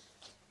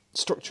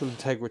structural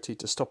integrity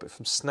to stop it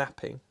from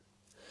snapping.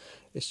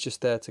 It's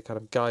just there to kind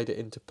of guide it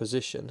into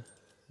position.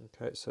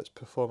 Okay, so it's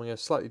performing a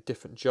slightly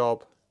different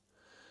job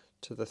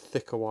to the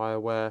thicker wire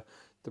where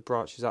the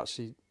branch is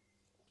actually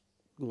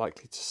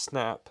likely to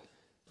snap.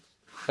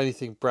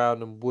 Anything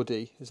brown and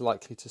woody is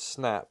likely to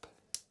snap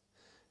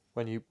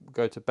when you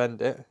go to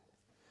bend it,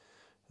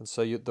 and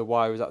so the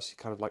wire is actually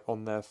kind of like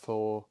on there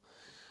for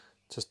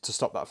just to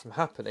stop that from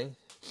happening.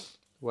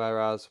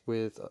 Whereas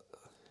with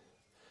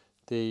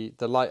the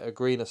lighter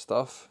greener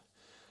stuff,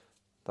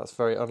 that's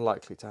very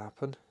unlikely to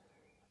happen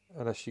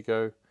unless you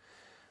do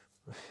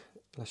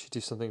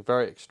something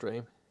very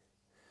extreme.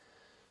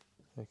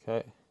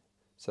 Okay,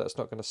 so it's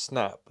not going to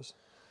snap.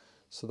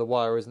 So the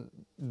wire isn't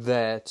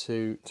there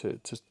to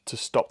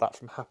stop that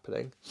from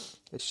happening.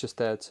 It's just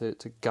there to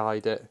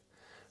guide it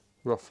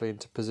roughly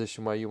into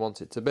position where you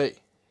want it to be.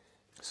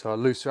 So a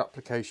looser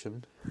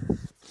application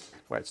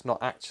where it's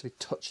not actually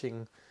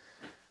touching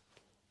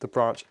the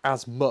branch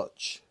as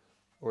much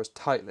or as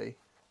tightly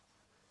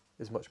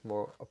is much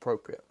more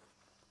appropriate.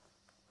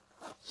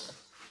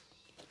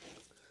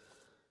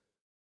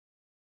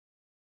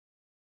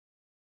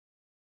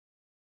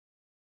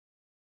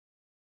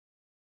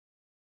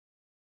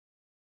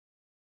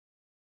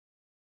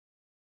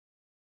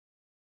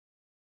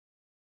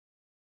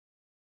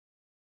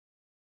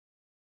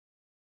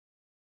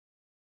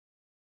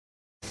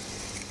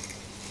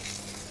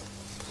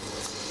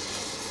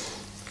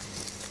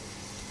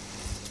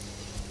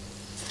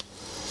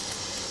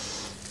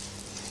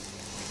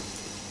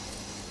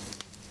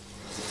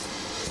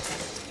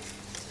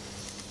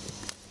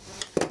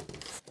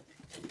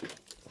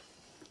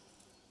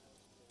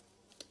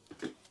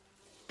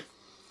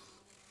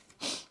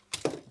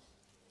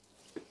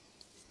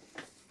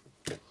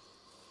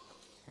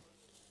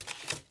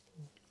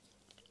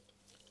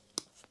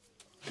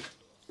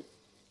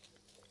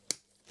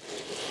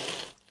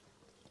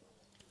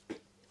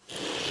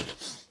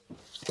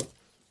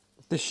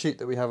 This sheet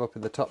that we have up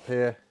in the top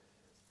here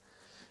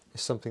is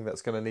something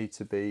that's going to need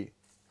to be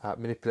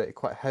manipulated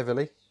quite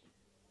heavily.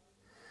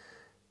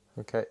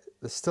 Okay,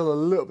 there's still a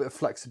little bit of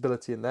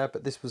flexibility in there,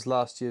 but this was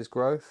last year's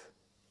growth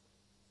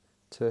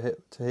to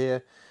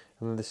here,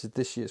 and then this is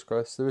this year's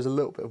growth, so there is a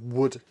little bit of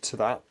wood to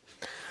that,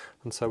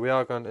 and so we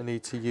are going to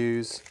need to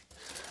use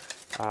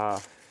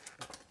 2mm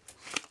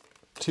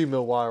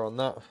wire on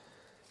that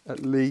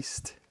at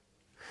least,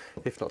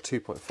 if not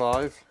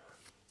 2.5.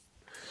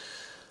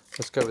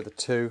 Let's go with a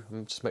 2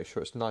 and just make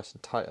sure it's nice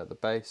and tight at the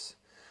base.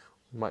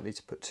 We might need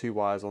to put 2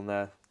 wires on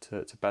there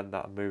to bend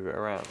that and move it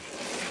around.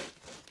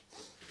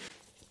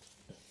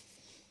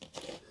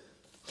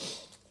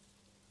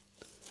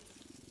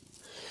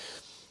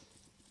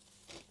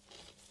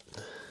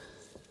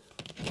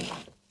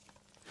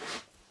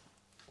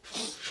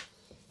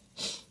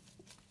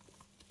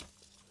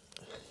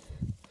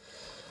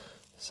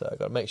 So I've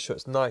got to make sure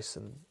it's nice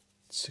and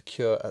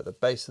secure at the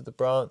base of the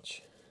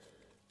branch.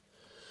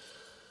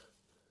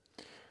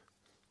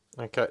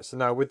 Okay, so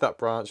now with that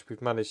branch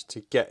we've managed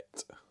to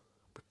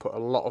put a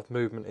lot of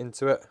movement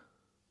into it.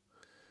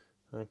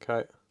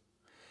 Okay,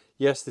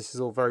 yes, this is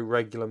all very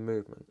regular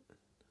movement.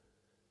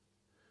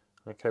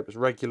 Okay, but it's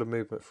regular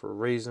movement for a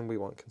reason. We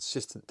want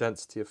consistent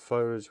density of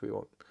foliage, we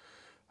want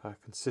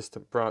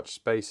consistent branch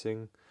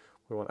spacing,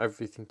 we want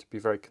everything to be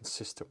very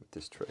consistent with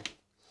this tree.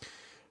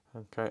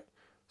 Okay,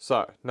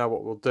 so now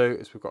what we'll do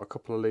is we've got a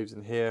couple of leaves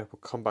in here,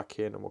 we'll come back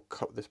in and we'll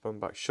cut this one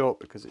back short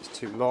because it's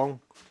too long.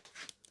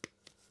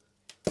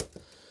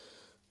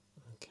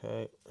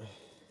 Okay,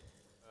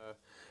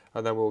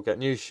 and then we'll get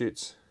new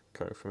shoots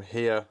going from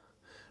here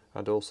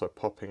and also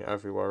popping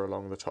everywhere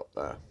along the top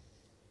there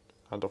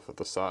and off of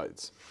the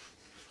sides.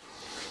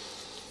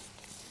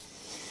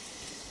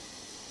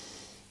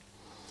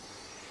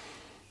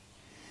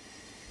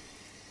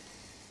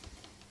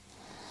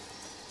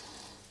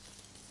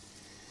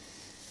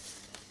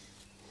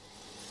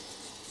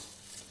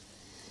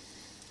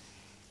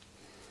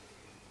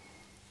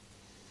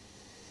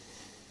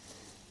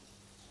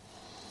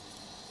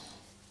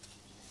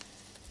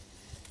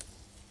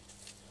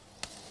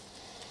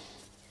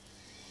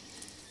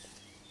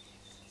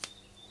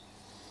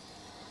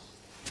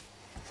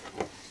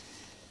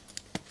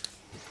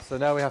 So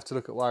now we have to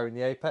look at wiring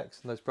the apex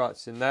and those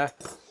branches in there.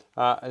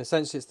 And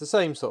essentially it's the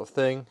same sort of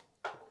thing,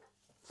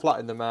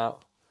 flattening them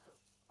out,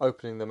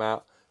 opening them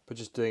out, but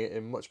just doing it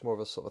in much more of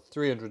a sort of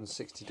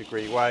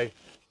 360-degree way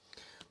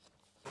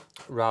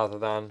rather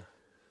than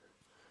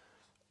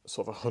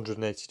sort of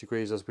 180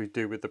 degrees as we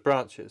do with the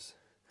branches.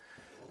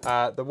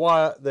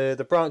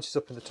 The branches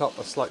up in the top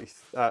are slightly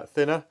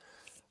thinner,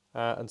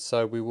 and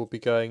so we will be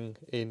going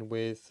in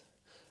with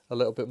a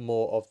little bit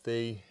more of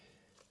the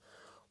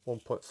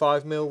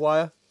 1.5mm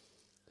wire.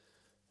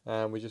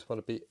 And we just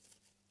want to be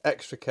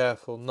extra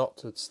careful not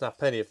to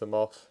snap any of them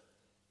off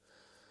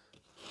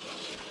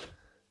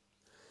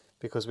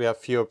because we have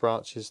fewer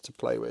branches to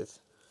play with.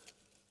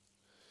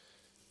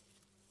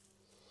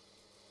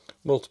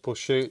 Multiple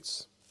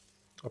shoots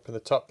up in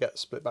the top get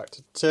split back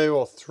to 2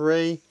 or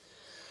 3.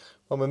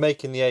 When we're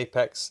making the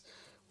apex,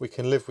 we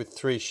can live with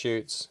 3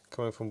 shoots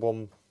coming from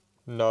one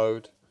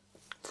node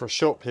for a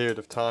short period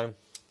of time,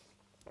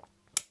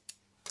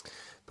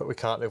 but we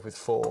can't live with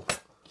 4.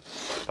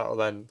 That will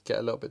then get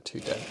a little bit too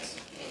dense.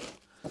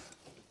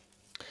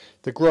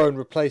 The grow and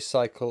replace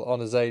cycle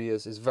on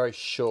azaleas is very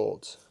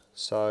short,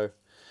 so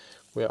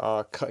we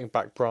are cutting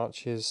back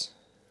branches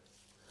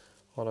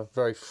on a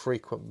very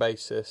frequent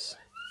basis,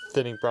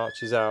 thinning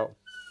branches out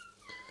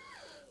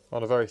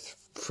on a very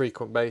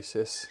frequent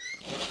basis,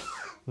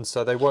 and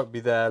so they won't be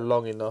there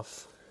long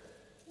enough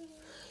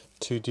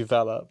to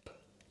develop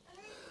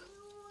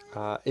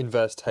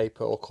inverse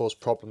taper or cause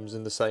problems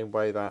in the same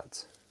way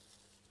that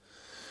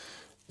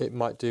it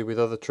might do with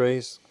other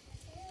trees.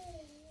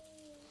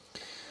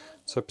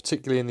 So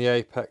particularly in the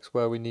apex,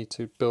 where we need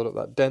to build up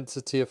that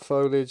density of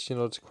foliage in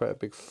order to create a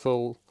big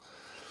full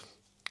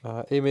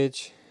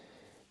image,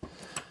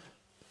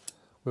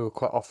 we will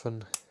quite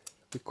often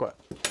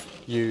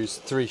use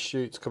 3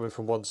 shoots coming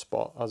from one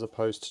spot as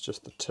opposed to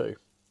just the 2.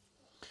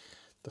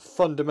 The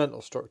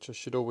fundamental structure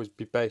should always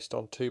be based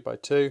on 2 by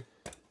 2,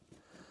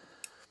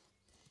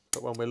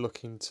 but when we're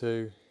looking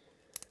to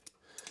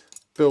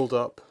build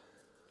up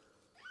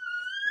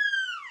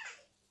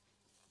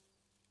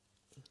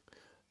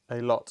a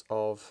lot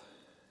of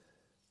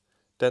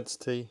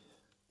density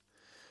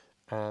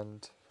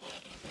and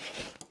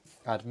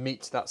add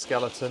meat to that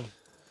skeleton,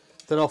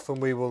 then often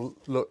we will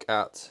look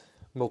at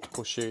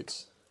multiple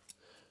shoots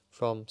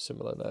from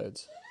similar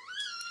nodes.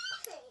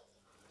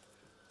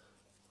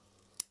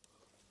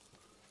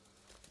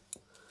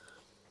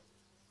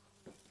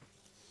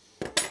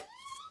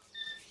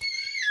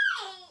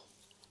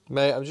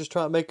 Mate, I'm just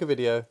trying to make a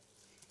video.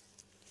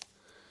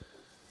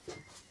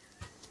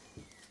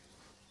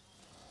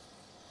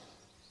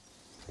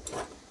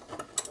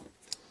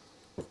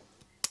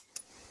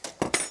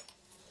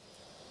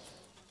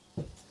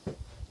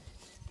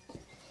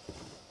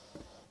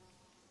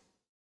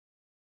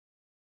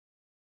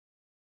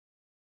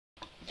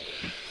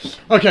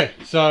 Okay,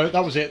 so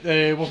that was it.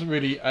 There wasn't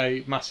really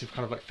a massive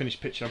kind of like finished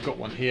picture. I've got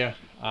one here,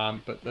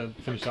 but the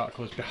finished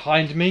article is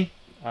behind me,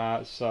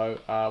 so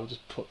we'll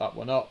just put that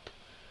one up.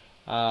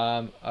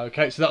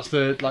 Okay, so that's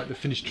the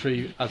finished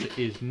tree as it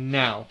is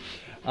now,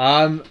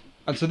 and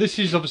so this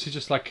is obviously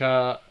just like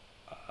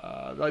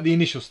like the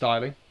initial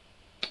styling,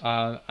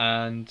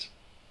 and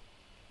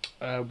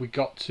we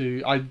got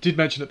to. I did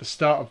mention at the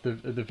start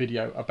of the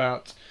video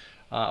about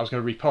I was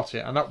going to repot it,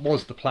 and that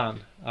was the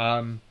plan.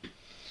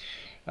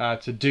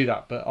 To do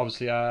that, but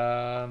obviously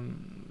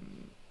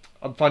I'm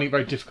finding it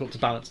very difficult to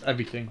balance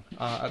everything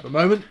at the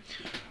moment,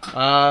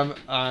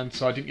 and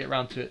so I didn't get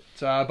around to it,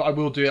 but I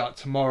will do that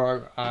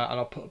tomorrow, and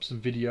I'll put up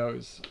some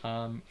videos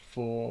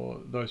for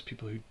those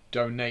people who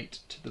donate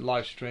to the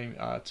live stream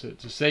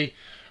to see,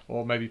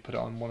 or maybe put it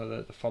on one of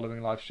the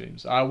following live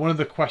streams. One of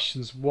the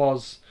questions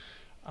was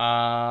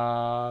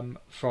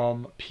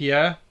from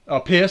Pierce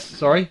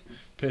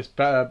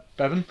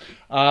Bevan,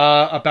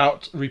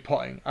 about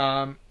repotting.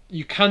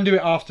 You can do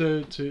it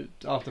after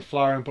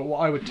flowering, but what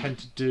I would tend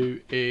to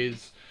do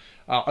is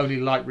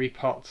only light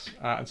repots,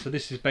 and so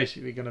this is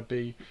basically going to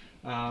be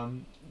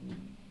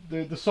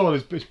the soil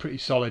is pretty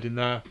solid in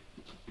there,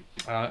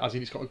 as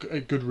in it's got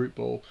a good root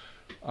ball.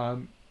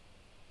 I'm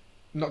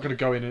not going to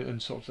go in and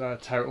sort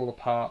of tear it all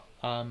apart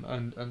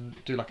and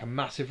do like a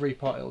massive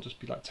repot. It'll just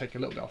be like take a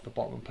little bit off the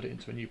bottom and put it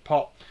into a new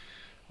pot.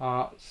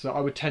 So I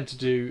would tend to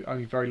do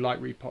only very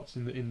light repots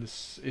in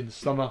the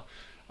summer.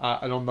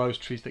 And on those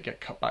trees that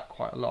get cut back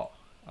quite a lot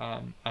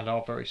and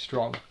are very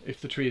strong. If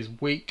the tree is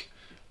weak,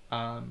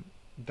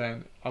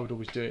 then I would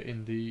always do it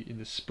in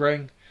the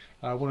spring.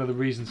 One of the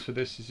reasons for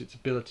this is its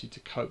ability to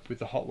cope with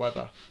the hot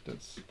weather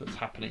that's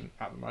happening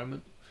at the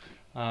moment,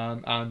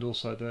 and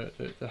also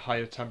the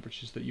higher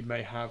temperatures that you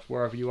may have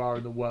wherever you are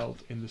in the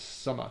world in the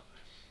summer.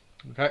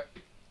 Okay.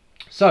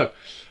 So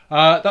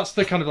that's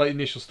the kind of like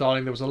initial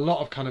styling. There was a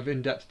lot of kind of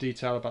in-depth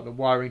detail about the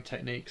wiring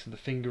techniques and the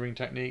fingering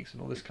techniques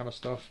and all this kind of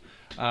stuff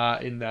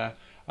in there.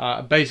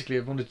 Basically,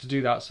 I wanted to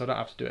do that so I don't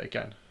have to do it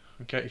again.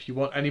 Okay, if you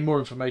want any more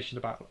information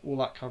about all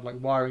that kind of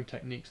like wiring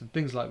techniques and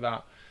things like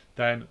that,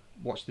 then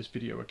watch this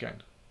video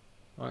again.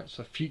 All right,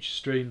 so future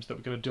streams that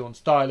we're going to do on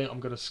styling, I'm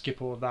going to skip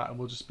all of that, and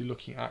we'll just be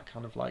looking at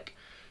kind of like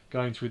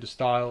going through the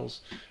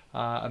styles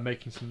and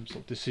making some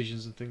sort of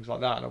decisions and things like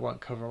that, and I won't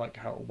cover like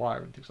how to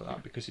wire and things like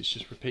that because it's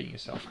just repeating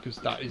itself, because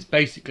that is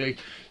basically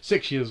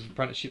 6 years of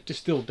apprenticeship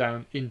distilled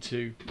down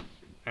into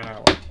an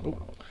hour.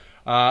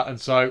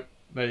 And so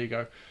there you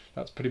go,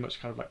 that's pretty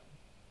much kind of like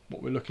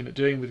what we're looking at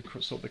doing with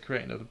sort of the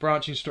creating of the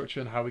branching structure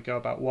and how we go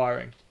about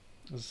wiring.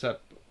 As I said,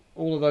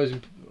 all of those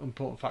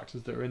important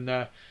factors that are in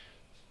there: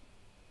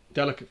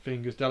 delicate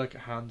fingers,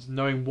 delicate hands,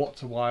 knowing what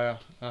to wire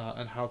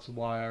and how to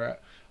wire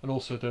it, and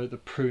also the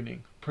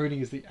pruning.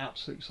 Pruning is the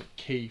absolute sort of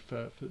key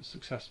for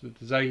success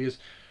with azaleas.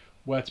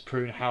 Where to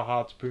prune, how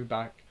hard to prune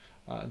back,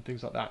 and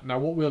things like that. Now,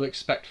 what we'll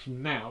expect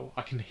from now,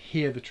 I can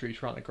hear the tree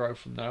trying to grow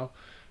from now.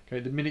 Okay,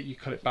 the minute you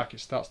cut it back, it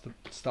starts to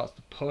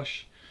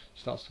push,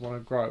 starts to want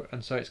to grow,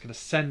 and so it's going to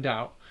send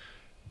out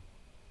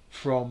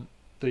from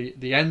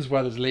the ends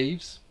where there's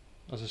leaves.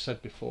 As I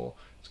said before,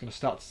 it's going to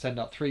start to send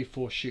out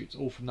 3-4 shoots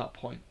all from that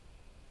point.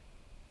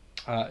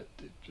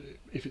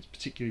 If it's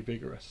particularly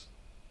vigorous.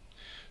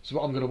 So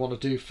what I'm going to want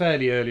to do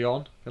fairly early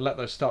on, and let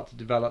those start to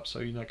develop, so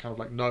you know, kind of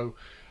like know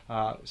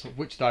sort of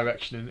which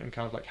direction and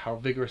kind of like how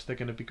vigorous they're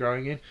going to be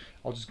growing in,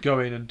 I'll just go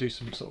in and do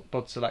some sort of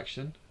bud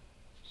selection,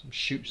 some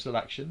shoot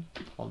selection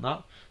on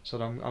that, so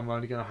that I'm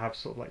only going to have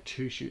sort of like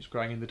 2 shoots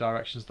growing in the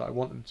directions that I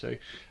want them to.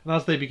 And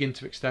as they begin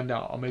to extend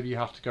out, or maybe you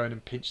have to go in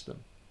and pinch them,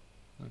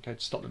 okay, to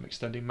stop them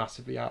extending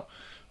massively out.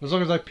 As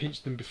long as I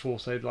pinch them before,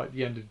 say, like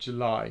the end of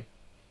July,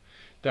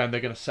 then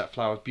they're going to set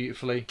flowers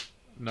beautifully,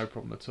 no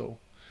problem at all.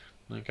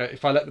 Okay,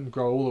 if I let them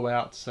grow all the way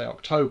out to say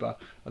October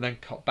and then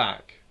cut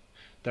back,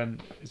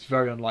 then it's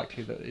very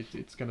unlikely that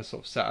it's going to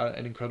sort of set out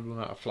an incredible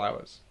amount of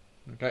flowers.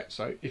 Okay,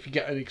 so if you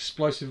get an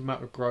explosive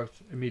amount of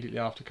growth immediately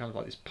after kind of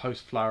like this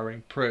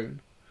post-flowering prune,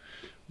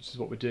 which is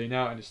what we're doing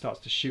now, and it starts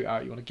to shoot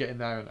out, you want to get in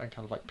there and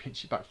kind of like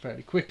pinch it back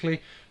fairly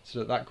quickly so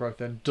that that growth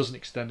then doesn't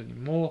extend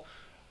anymore.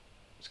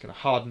 It's going to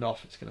harden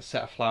off, it's going to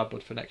set a flower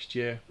bud for next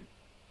year,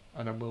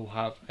 and then we'll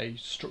have a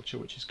structure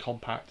which is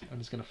compact and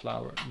is going to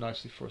flower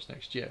nicely for us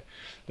next year.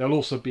 There'll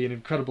also be an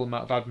incredible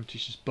amount of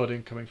adventitious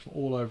budding coming from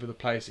all over the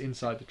place,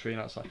 inside the tree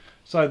and outside.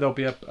 So there'll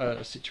be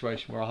a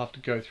situation where I'll have to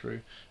go through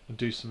and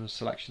do some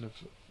selection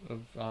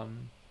of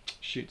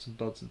shoots and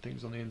buds and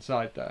things on the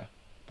inside there.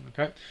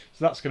 Okay,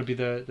 so that's going to be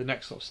the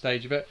next sort of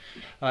stage of it.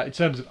 In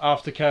terms of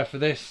aftercare for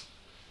this,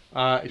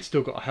 it's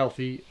still got a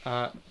healthy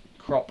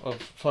crop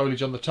of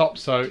foliage on the top,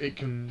 so it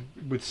can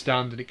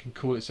withstand and it can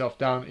cool itself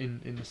down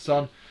in the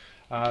sun.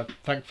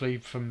 Thankfully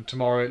from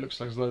tomorrow it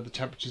looks like as though the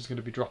temperature is going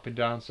to be dropping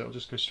down, so it'll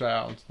just go straight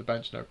out onto the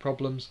bench, no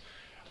problems,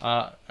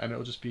 and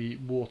it'll just be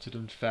watered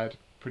and fed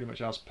pretty much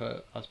as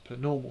per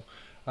normal.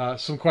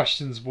 Some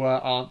questions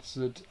were asked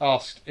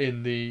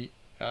in the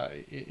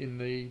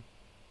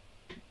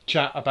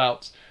chat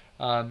about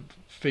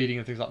feeding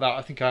and things like that.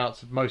 I think I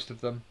answered most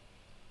of them.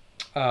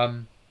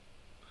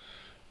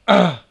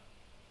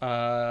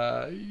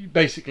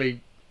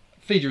 Basically,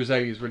 feed your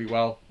azaleas really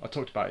well. I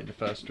talked about it in the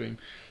first stream.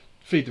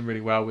 Feed them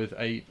really well with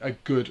a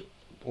good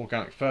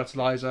organic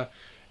fertilizer.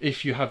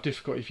 If you have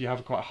difficulty, if you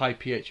have quite a high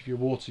pH of your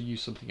water,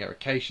 use something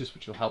ericaceous,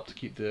 which will help to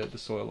keep the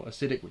soil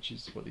acidic, which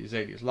is what the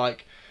azaleas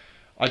like.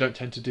 I don't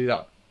tend to do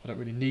that. I don't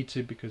really need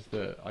to, because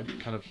I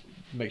kind of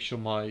make sure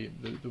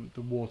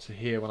the water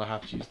here, when I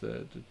have to use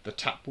the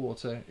tap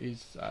water,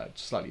 is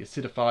slightly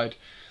acidified.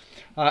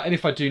 And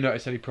if I do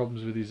notice any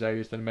problems with the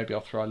azaleas, then maybe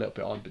I'll throw a little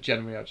bit on. But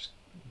generally,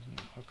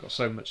 I've got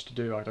so much to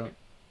do, I don't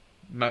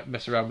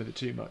mess around with it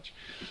too much.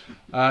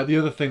 The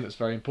other thing that's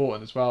very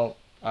important as well,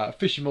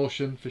 fish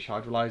emulsion, fish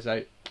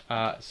hydrolysate,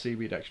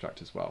 seaweed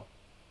extract as well.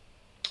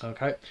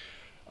 Okay.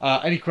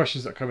 Any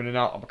questions that come in and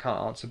out, I can't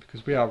answer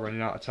because we are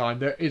running out of time.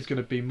 There is going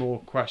to be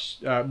more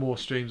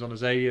streams on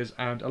azaleas,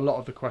 and a lot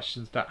of the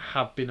questions that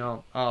have been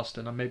asked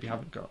and I maybe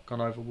haven't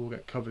gone over will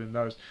get covered in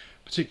those,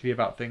 particularly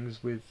about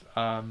things with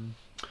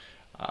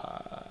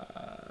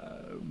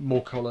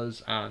more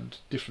colours and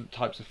different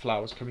types of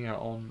flowers coming out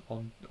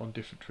on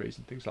different trees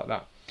and things like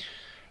that.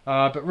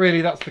 But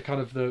really, that's the kind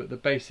of the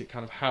basic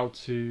kind of how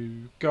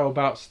to go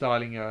about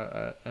styling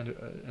an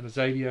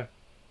azalea,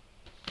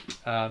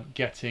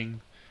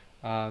 getting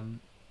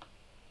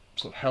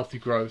sort of healthy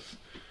growth,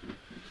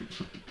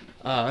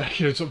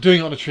 sort of doing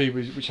it on a tree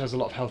which has a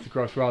lot of healthy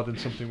growth rather than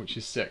something which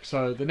is sick.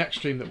 So the next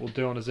stream that we'll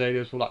do on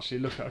azaleas, we'll actually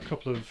look at a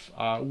couple of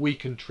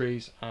weakened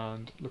trees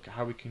and look at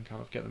how we can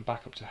kind of get them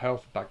back up to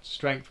health, back to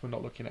strength. We're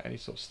not looking at any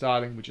sort of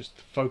styling, we're just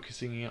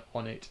focusing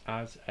on it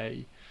as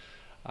a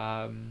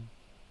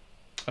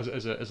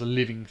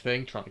living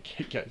thing, trying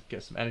to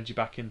get some energy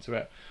back into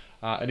it.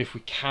 And if we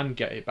can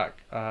get it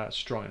back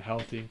strong and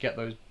healthy and get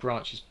those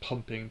branches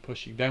pumping and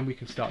pushing, then we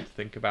can start to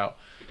think about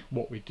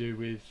what we do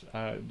with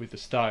the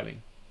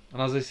styling.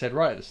 And as I said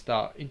right at the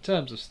start, in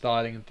terms of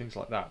styling and things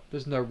like that,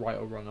 there's no right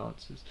or wrong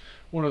answers.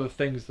 One of the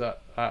things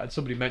that, and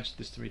somebody mentioned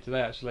this to me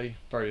today actually,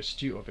 very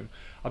astute of him,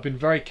 I've been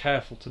very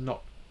careful to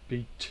not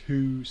be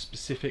too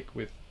specific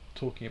with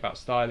talking about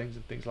stylings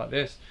and things like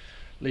this,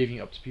 leaving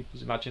it up to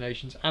people's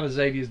imaginations. And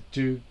azaleas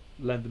do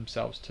lend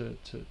themselves to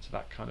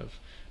that kind of,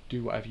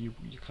 do whatever you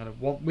kind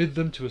of want with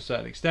them to a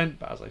certain extent.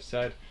 But as I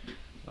said,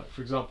 like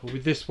for example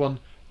with this one,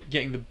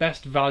 getting the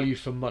best value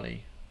for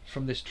money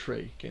from this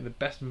tree, getting the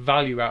best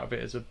value out of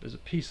it as a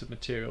piece of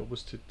material,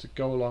 was to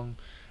go along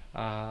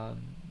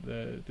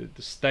the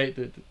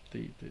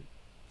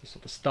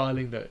sort of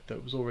styling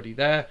that was already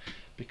there,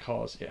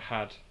 because it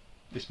had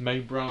this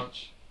main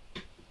branch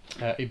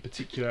in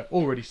particular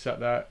already set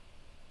there.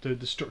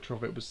 The structure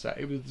of it was set.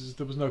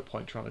 There was no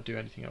point trying to do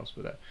anything else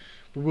with it.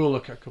 We will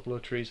look at a couple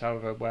of trees,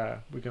 however,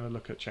 where we're going to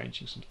look at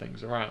changing some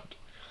things around.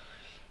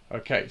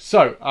 Okay,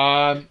 so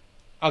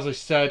as I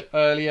said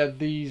earlier,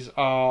 these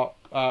are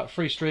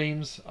free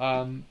streams.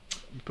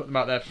 We put them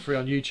out there for free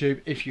on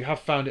YouTube. If you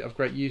have found it of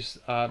great use,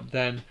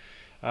 then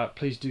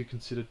please do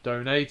consider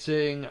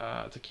donating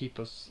to keep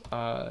us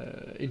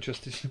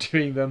interested in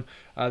doing them.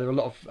 There are a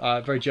lot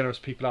of very generous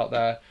people out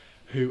there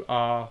who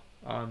are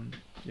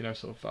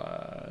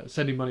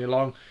sending money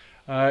along.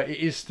 It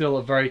is still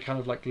a very kind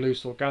of like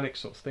loose organic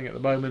sort of thing at the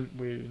moment.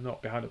 We're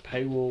not behind a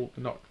paywall,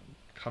 we're not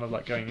kind of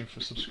like going in for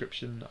a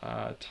subscription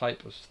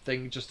type of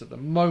thing just at the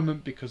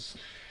moment, because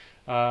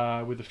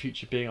with the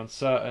future being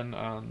uncertain,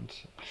 and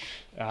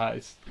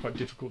it's quite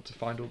difficult to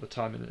find all the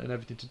time and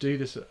everything to do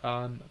this,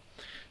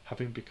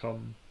 having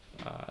become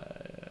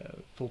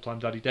full-time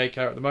daddy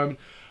daycare at the moment.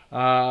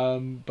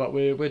 But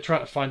we're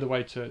trying to find a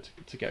way to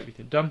get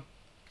everything done.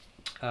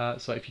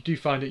 So if you do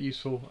find it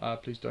useful,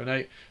 please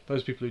donate.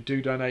 Those people who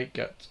do donate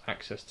get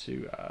access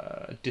to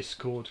a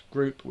Discord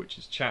group, which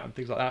is chat and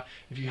things like that.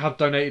 If you have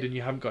donated and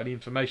you haven't got any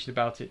information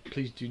about it,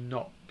 please do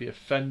not be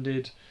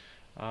offended.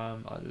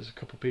 There's a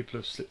couple of people who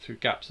have slipped through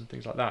gaps and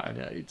things like that, and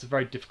it's a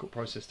very difficult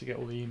process to get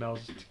all the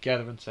emails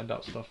together and send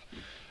out stuff.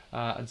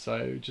 And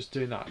so just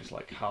doing that is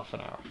like half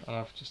an hour, and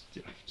I've just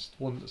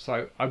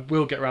so I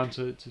will get around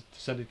to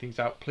sending things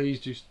out. Please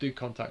do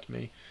contact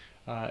me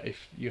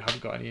if you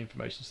haven't got any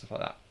information, stuff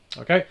like that.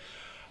 Okay,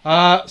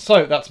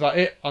 so that's about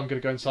it. I'm going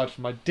to go inside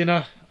for my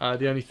dinner.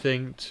 The only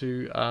thing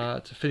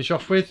to finish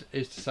off with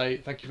is to say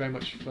thank you very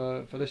much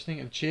for listening,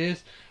 and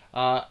cheers.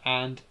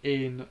 And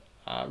in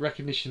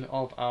recognition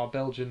of our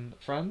Belgian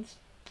friends,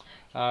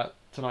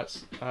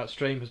 tonight's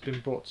stream has been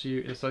brought to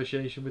you in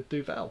association with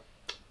Duvel,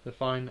 the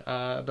fine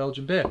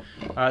Belgian beer.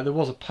 There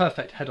was a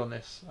perfect head on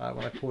this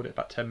when I poured it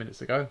about 10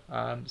 minutes ago,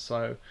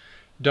 so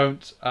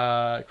don't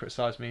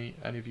criticise me,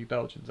 any of you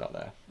Belgians out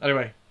there.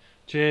 Anyway,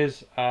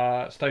 cheers,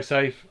 stay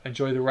safe,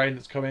 enjoy the rain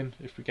that's coming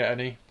if we get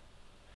any.